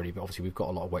loss necessarily, but obviously we've got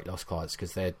a lot of weight loss clients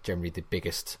because they're generally the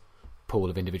biggest pool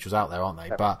of individuals out there, aren't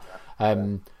they? But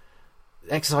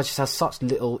exercise just has such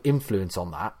little influence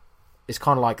on that. It's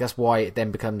kind of like, that's why it then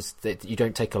becomes that you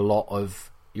don't take a lot of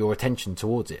your attention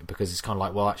towards it, because it's kind of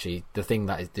like, well, actually the thing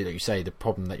that you say, the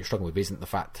problem that you're struggling with isn't the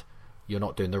fact you're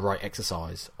not doing the right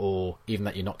exercise, or even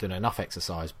that you're not doing enough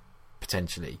exercise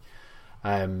potentially.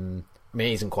 I mean,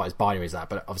 it isn't quite as binary as that,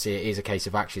 but obviously it is a case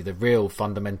of actually the real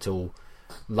fundamental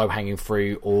low-hanging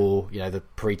fruit, or the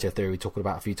Pareto theory we talked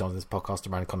about a few times in this podcast,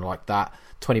 around kind of like that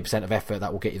 20% of effort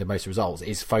that will get you the most results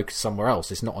is focused somewhere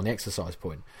else. It's not on the exercise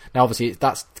point. Now obviously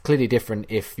that's clearly different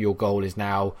if your goal is,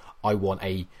 now I want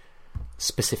a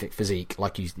specific physique,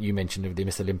 like you mentioned with the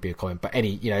Mr. Olympia comment, but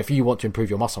if you want to improve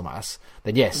your muscle mass,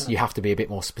 then yes, you have to be a bit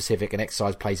more specific, and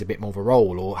exercise plays a bit more of a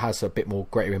role or has a bit more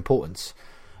greater importance.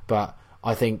 But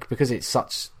I think because it's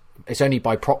only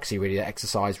by proxy really that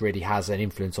exercise really has an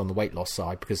influence on the weight loss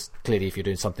side, because clearly if you're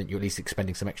doing something, you're at least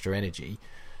expending some extra energy.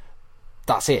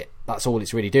 That's it. That's all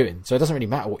it's really doing. So it doesn't really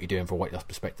matter what you're doing from a weight loss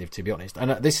perspective, to be honest.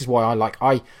 And this is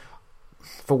why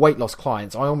for weight loss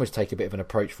clients, I almost take a bit of an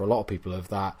approach for a lot of people of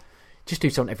that. Just do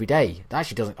something every day. That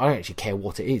actually I don't actually care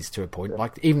what it is, to a point.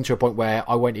 Like, even to a point where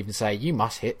I won't even say you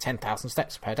must hit 10,000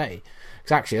 steps per day.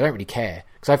 Because actually, I don't really care.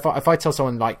 Because if I tell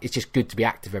someone like it's just good to be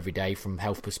active every day from a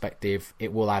health perspective,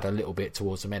 it will add a little bit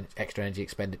towards some extra energy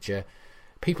expenditure.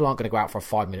 People aren't going to go out for a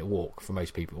 5-minute walk. For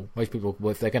most people,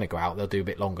 if they're going to go out, they'll do a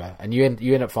bit longer. And you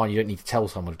end up finding you don't need to tell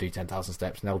someone to do 10,000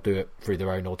 steps, and they'll do it through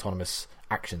their own autonomous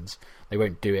actions. They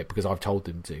won't do it because I've told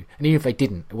them to. And even if they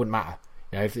didn't, it wouldn't matter.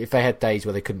 If they had days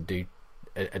where they couldn't do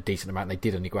a decent amount, and they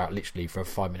did only go out literally for a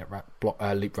 5-minute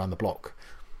loop around the block,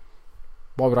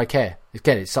 why would I care?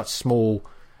 Again, it's such small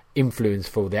influence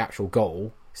for the actual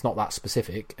goal. It's not that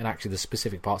specific, and actually the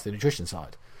specific parts of the nutrition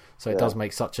side. So it does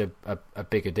make such a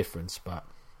bigger difference. But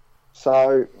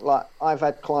so, like, I've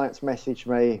had clients message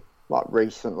me like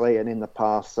recently and in the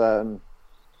past. I've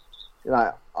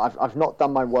not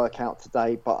done my workout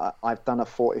today, but I've done a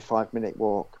 45-minute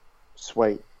walk.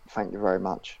 Sweet, thank you very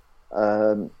much.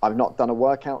 I've not done a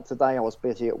workout today. I was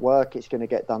busy at work. It's going to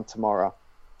get done tomorrow.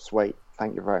 Sweet,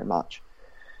 thank you very much.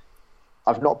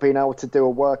 I've not been able to do a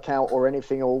workout or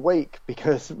anything all week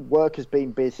because work has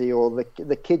been busy, or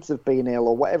the kids have been ill,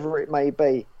 or whatever it may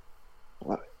be.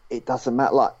 Well, it doesn't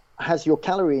matter. Like, has your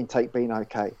calorie intake been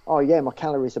okay? Oh yeah, my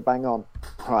calories are bang on.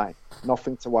 Right,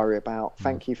 nothing to worry about.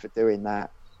 Thank you for doing that.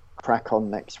 Crack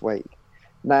on next week.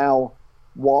 Now,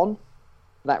 one,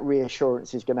 that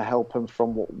reassurance is going to help them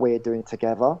from what we're doing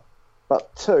together.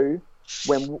 But two,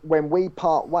 when we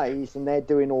part ways and they're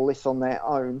doing all this on their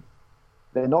own,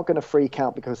 they're not going to freak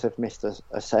out because they've missed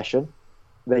a session.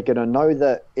 They're going to know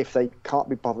that if they can't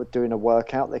be bothered doing a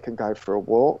workout, they can go for a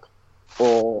walk.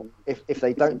 Or if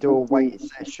they don't do a weight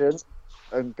session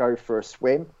and go for a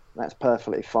swim, that's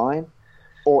perfectly fine.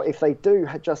 Or if they do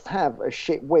just have a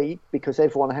shit week, because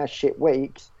everyone has shit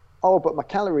weeks, oh, but my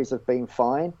calories have been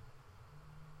fine,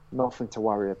 nothing to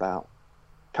worry about.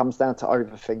 Comes down to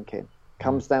overthinking.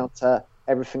 Comes down to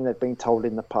everything they've been told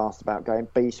in the past about going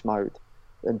beast mode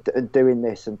and doing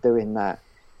this and doing that.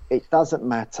 It doesn't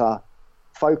matter.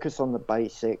 Focus on the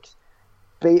basics.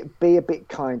 Be a bit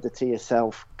kinder to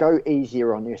yourself. Go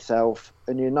easier on yourself.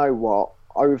 And you know what?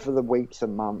 Over the weeks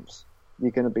and months, you're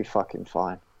going to be fucking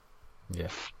fine. Yeah.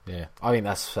 I think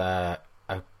that's a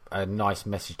nice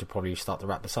message to probably start to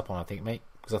wrap this up on, I think, mate.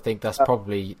 Because I think that's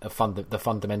probably the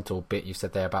fundamental bit you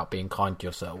said there about being kind to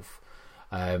yourself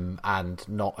and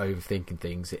not overthinking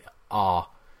things. It are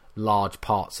large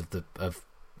parts of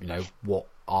what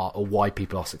are or why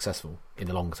people are successful in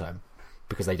the long term,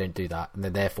 because they don't do that, and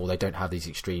then therefore they don't have these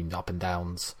extreme up and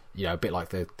downs. A bit like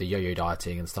the yo-yo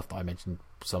dieting and stuff that I mentioned.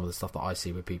 Some of the stuff that I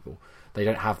see with people, they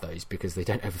don't have those because they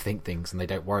don't overthink things and they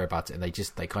don't worry about it, and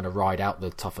they kind of ride out the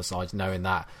tougher sides, knowing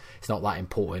that it's not that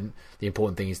important. The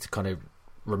important thing is to kind of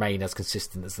remain as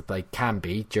consistent as they can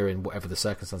be during whatever the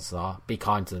circumstances are. Be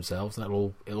kind to themselves, and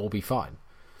it'll all be fine.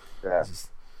 Yeah.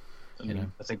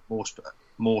 I think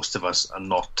most of us are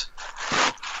not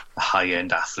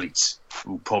high-end athletes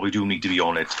who probably do need to be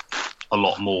on it a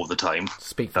lot more of the time.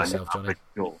 Speak for yourself, Johnny.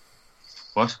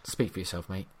 What? Speak for yourself,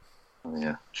 mate.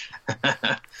 Yeah.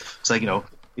 It's like,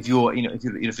 if you're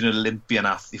an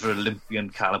Olympian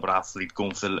caliber athlete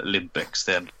going for the Olympics,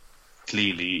 then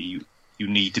clearly you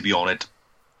need to be on it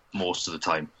most of the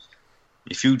time.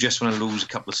 If you just want to lose a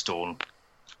couple of stone,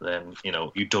 then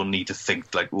you don't need to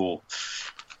think like, oh,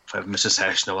 if I miss a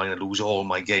session, I'm going to lose all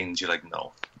my gains. You're like,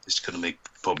 no, it's going to make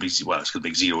it's going to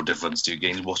make zero difference to your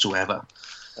gains whatsoever.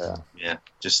 Yeah.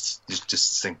 Just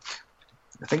think.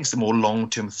 I think it's the more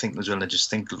long-term thinking as well, and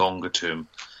just think longer-term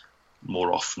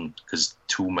more often, because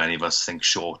too many of us think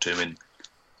short-term in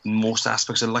most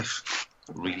aspects of life,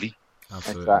 really.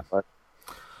 Absolutely.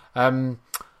 Exactly.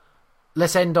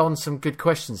 Let's end on some good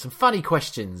questions, some funny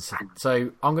questions.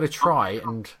 So I'm going to try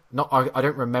and I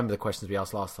don't remember the questions we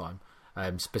asked last time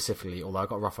specifically, although I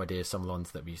got a rough idea of some of the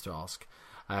ones that we used to ask.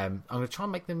 I'm going to try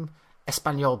and make them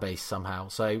Espanol-based somehow.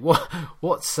 So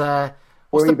what's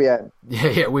muy bien.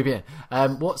 Yeah, muy bien.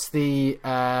 What's the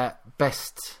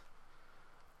best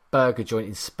burger joint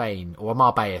in Spain, or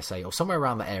Marbella, say, or somewhere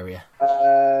around that area?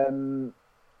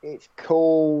 It's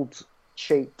called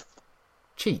Cheat.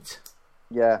 Cheat?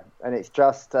 Yeah, and it's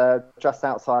just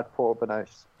outside Puerto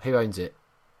Banús. Who owns it?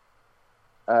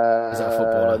 Is that a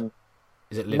footballer?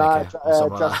 Is it No, Lineker or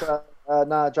something like just that?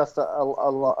 just a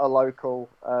local.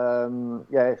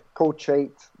 Called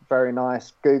Cheat. Very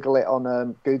nice. Google it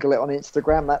on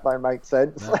Instagram. That don't make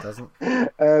sense. No, it doesn't.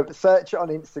 Search it on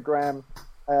Instagram.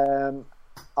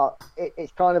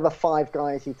 It's kind of a Five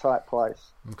Guysy type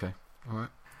place. Okay, all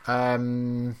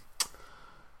right.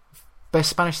 Best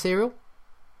Spanish cereal?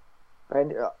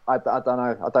 And I don't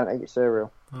know. I don't eat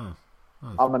cereal. Oh.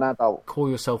 I'm an adult.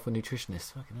 Call yourself a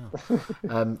nutritionist. Fucking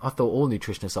hell. I thought all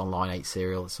nutritionists online ate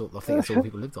cereal. I think that's all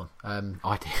people lived on.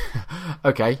 I did.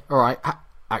 Okay, all right.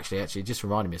 Actually, just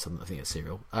reminded me of something. I think it's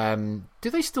cereal. Do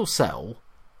they still sell?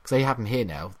 Because they have them here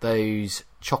now. Those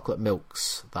chocolate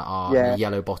milks that are in a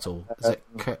yellow bottle. Is it?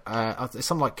 It's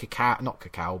something like cacao, not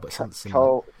cacao, but something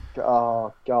similar.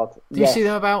 Oh God! Do you see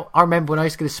them about? I remember when I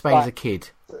used to go to Spain as a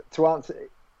kid. To answer,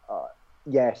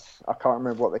 yes, I can't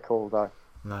remember what they're called though.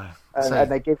 No. And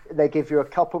they give you a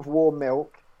cup of warm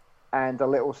milk and a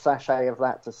little sachet of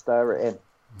that to stir it in.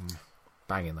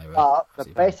 Banging they were. But the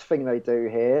best thing they do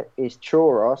here is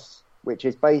churros, which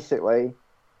is basically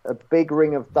a big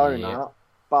ring of donut,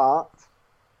 but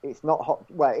it's not hot.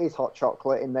 Well, it is hot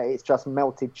chocolate in that it's just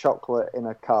melted chocolate in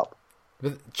a cup.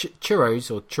 With churros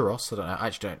or churros, I don't know. I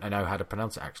actually don't know how to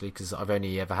pronounce it actually because I've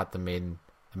only ever had them in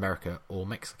America or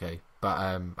Mexico. But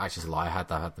actually, it's a lie. I had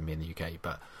them in the UK,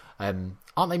 but.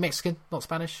 Aren't they Mexican, not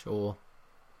Spanish? Or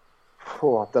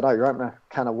I don't know. You're opening a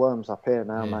can of worms up here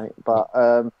now, mate. But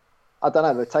I don't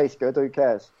know. They taste good. Who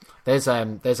cares? There's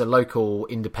a local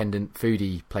independent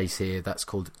foodie place here that's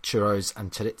called Churros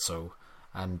and Chorizo,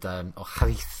 and or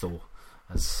Chorizo.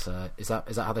 Is that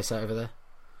how they say it over there?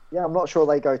 Yeah, I'm not sure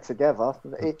they go together.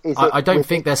 I don't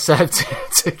think they're served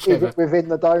together. Is it within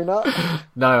the donut?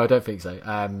 No, I don't think so.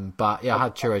 But yeah, I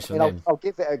had churros from them. I'll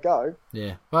give it a go.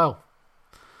 Yeah, well.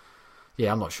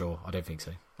 Yeah, I'm not sure. I don't think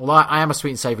so. Although I am a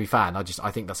sweet and savoury fan, I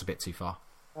think that's a bit too far.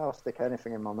 I'll stick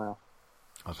anything in my mouth.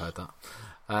 I've heard that.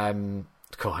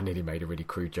 God, I nearly made a really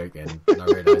crude joke then, and I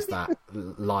realised that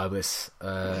libelous.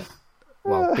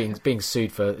 Being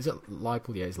sued for is it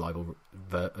libel? Yeah, it's libel.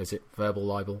 Is it verbal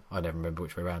libel? I never remember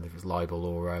which way around. If it's libel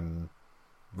or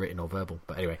written or verbal.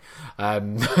 But anyway,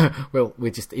 well,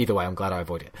 we're just either way. I'm glad I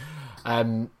avoided it.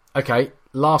 Okay,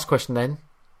 last question then.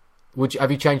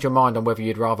 Have you changed your mind on whether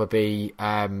you'd rather be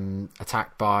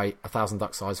attacked by 1,000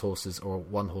 duck-sized horses or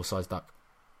one horse-sized duck?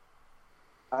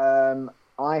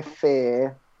 I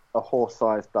fear a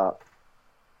horse-sized duck.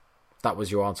 That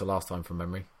was your answer last time from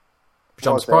memory. Which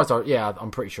I'm surprised. I'm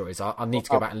pretty sure it is. I need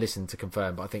to go back and listen to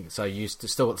confirm, but I think so. You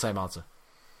still got the same answer.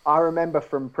 I remember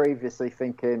from previously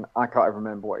thinking I can't even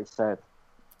remember what he said.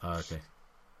 Oh, okay.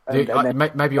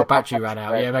 Maybe your battery ran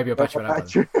out. Yeah, maybe your battery ran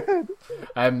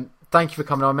out. Thank you for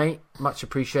coming on, mate. Much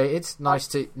appreciated. Nice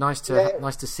to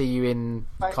see you in.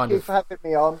 Thank you for having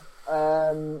me on.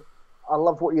 I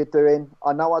love what you're doing.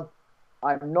 I know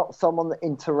I'm not someone that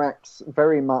interacts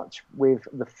very much with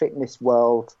the fitness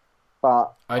world,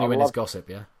 but only when there's gossip,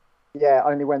 yeah. Yeah,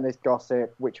 only when there's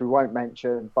gossip, which we won't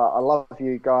mention. But I love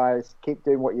you guys. Keep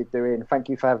doing what you're doing. Thank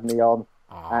you for having me on.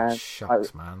 Oh,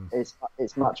 shucks, man. It's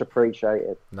much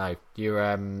appreciated. No, you're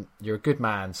a good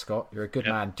man, Scott. You're a good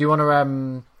man. Do you want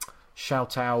to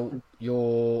shout out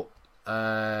your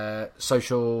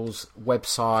socials,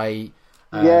 website?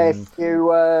 Yes,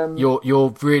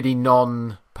 your really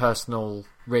non-personal,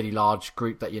 really large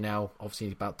group that you're now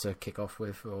obviously about to kick off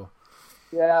with, or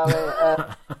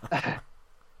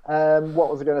what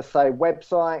was I going to say?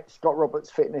 Website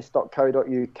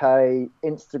scottrobertsfitness.co.uk,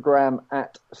 Instagram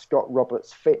at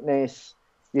scottrobertsfitness.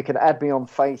 You can add me on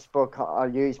Facebook. I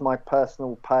use my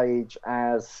personal page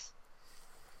as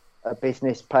a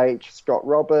business page, Scott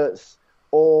Roberts,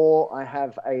 or I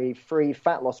have a free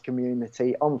fat loss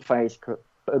community on Facebook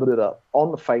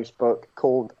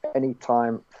called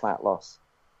Anytime Fat Loss.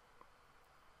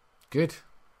 Good.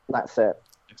 That's it.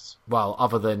 Well,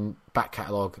 other than back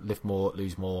catalogue, Lift More,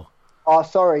 Lose More. Oh,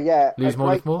 sorry, yeah. Lift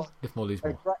More, Lose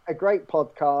More. A great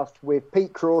podcast with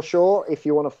Pete Crawshaw, if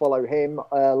you want to follow him.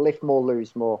 Lift More,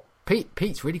 Lose More.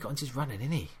 Pete's really got into his running,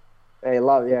 isn't he?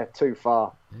 Yeah, too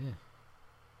far. Yeah.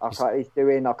 He's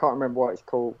doing, I can't remember what it's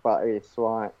called, but it's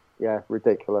like, yeah,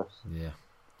 ridiculous. Yeah,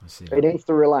 I see. He needs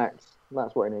to relax.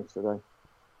 That's what he needs to do.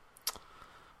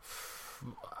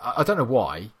 I don't know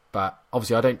why, but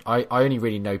obviously I only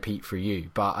really know Pete through you,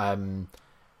 but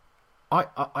I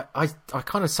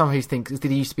kind of somehow think, did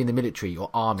he used to be in the military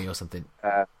or army or something?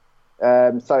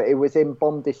 So it was in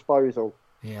bomb disposal.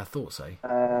 Yeah, I thought so.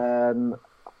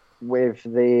 With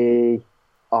the,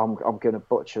 I'm going to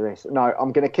butcher this. No,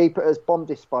 I'm going to keep it as bomb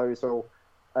disposal.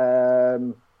 Yeah,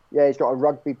 he's got a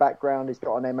rugby background. He's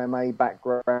got an MMA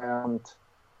background.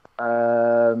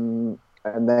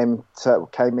 and then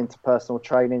came into personal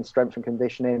training, strength and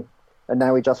conditioning, and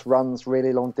now he just runs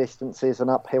really long distances and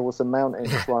up hills and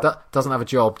mountains. Like, doesn't have a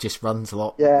job, just runs a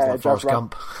lot. Yeah, like Forrest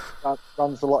Gump.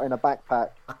 Runs a lot in a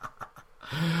backpack.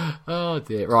 Oh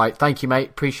dear! Right, thank you, mate.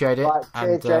 Appreciate it. Right,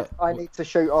 cheers, Jeff. I need to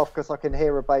shoot off because I can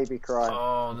hear a baby crying.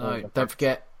 Oh no! Don't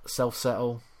forget,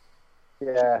 self-settle.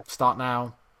 Yeah. Start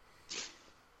now.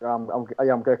 I'm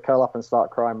going to curl up and start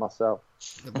crying myself.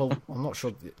 Well, I'm not sure.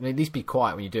 I mean, at least be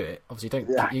quiet when you do it. Obviously, don't.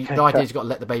 Yeah. The idea is you've got to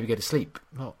let the baby go to sleep.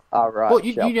 Not... Oh, right. Well,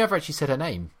 you never actually said her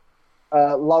name.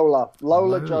 Lola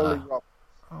Jolie Roberts.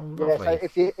 Oh, yeah,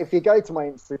 so if you go to my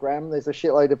Instagram, there's a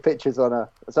shitload of pictures on her.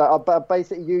 So I'm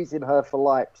basically using her for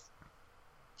likes.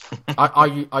 Are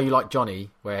you like Johnny,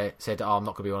 where it said, "Oh, I'm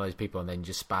not going to be one of those people," and then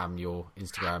just spam your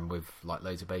Instagram with like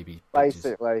loads of baby pictures?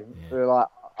 Basically, Yeah. like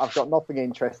I've got nothing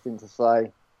interesting to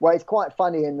say. Well, it's quite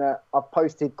funny in that I've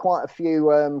posted quite a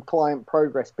few client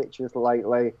progress pictures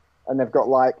lately, and they've got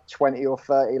like 20 or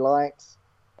 30 likes.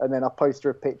 And then I post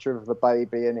a picture of the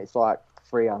baby, and it's like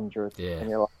 300. Yeah. And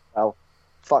you're like, well,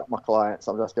 fuck my clients.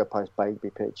 I'm just going to post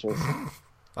baby pictures.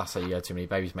 That's how you have too many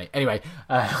babies, mate. Anyway,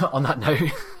 on that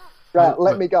note, Right,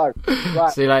 let me go.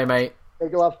 Right. See you later, mate.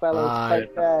 Big love, fellas. Bye.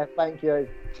 Take care. Thank you.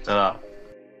 Ta-da.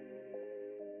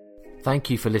 Thank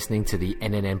you for listening to the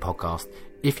NNN podcast.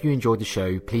 If you enjoyed the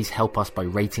show, please help us by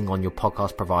rating on your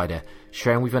podcast provider,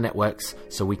 sharing with your networks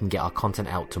so we can get our content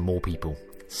out to more people.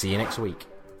 See you next week.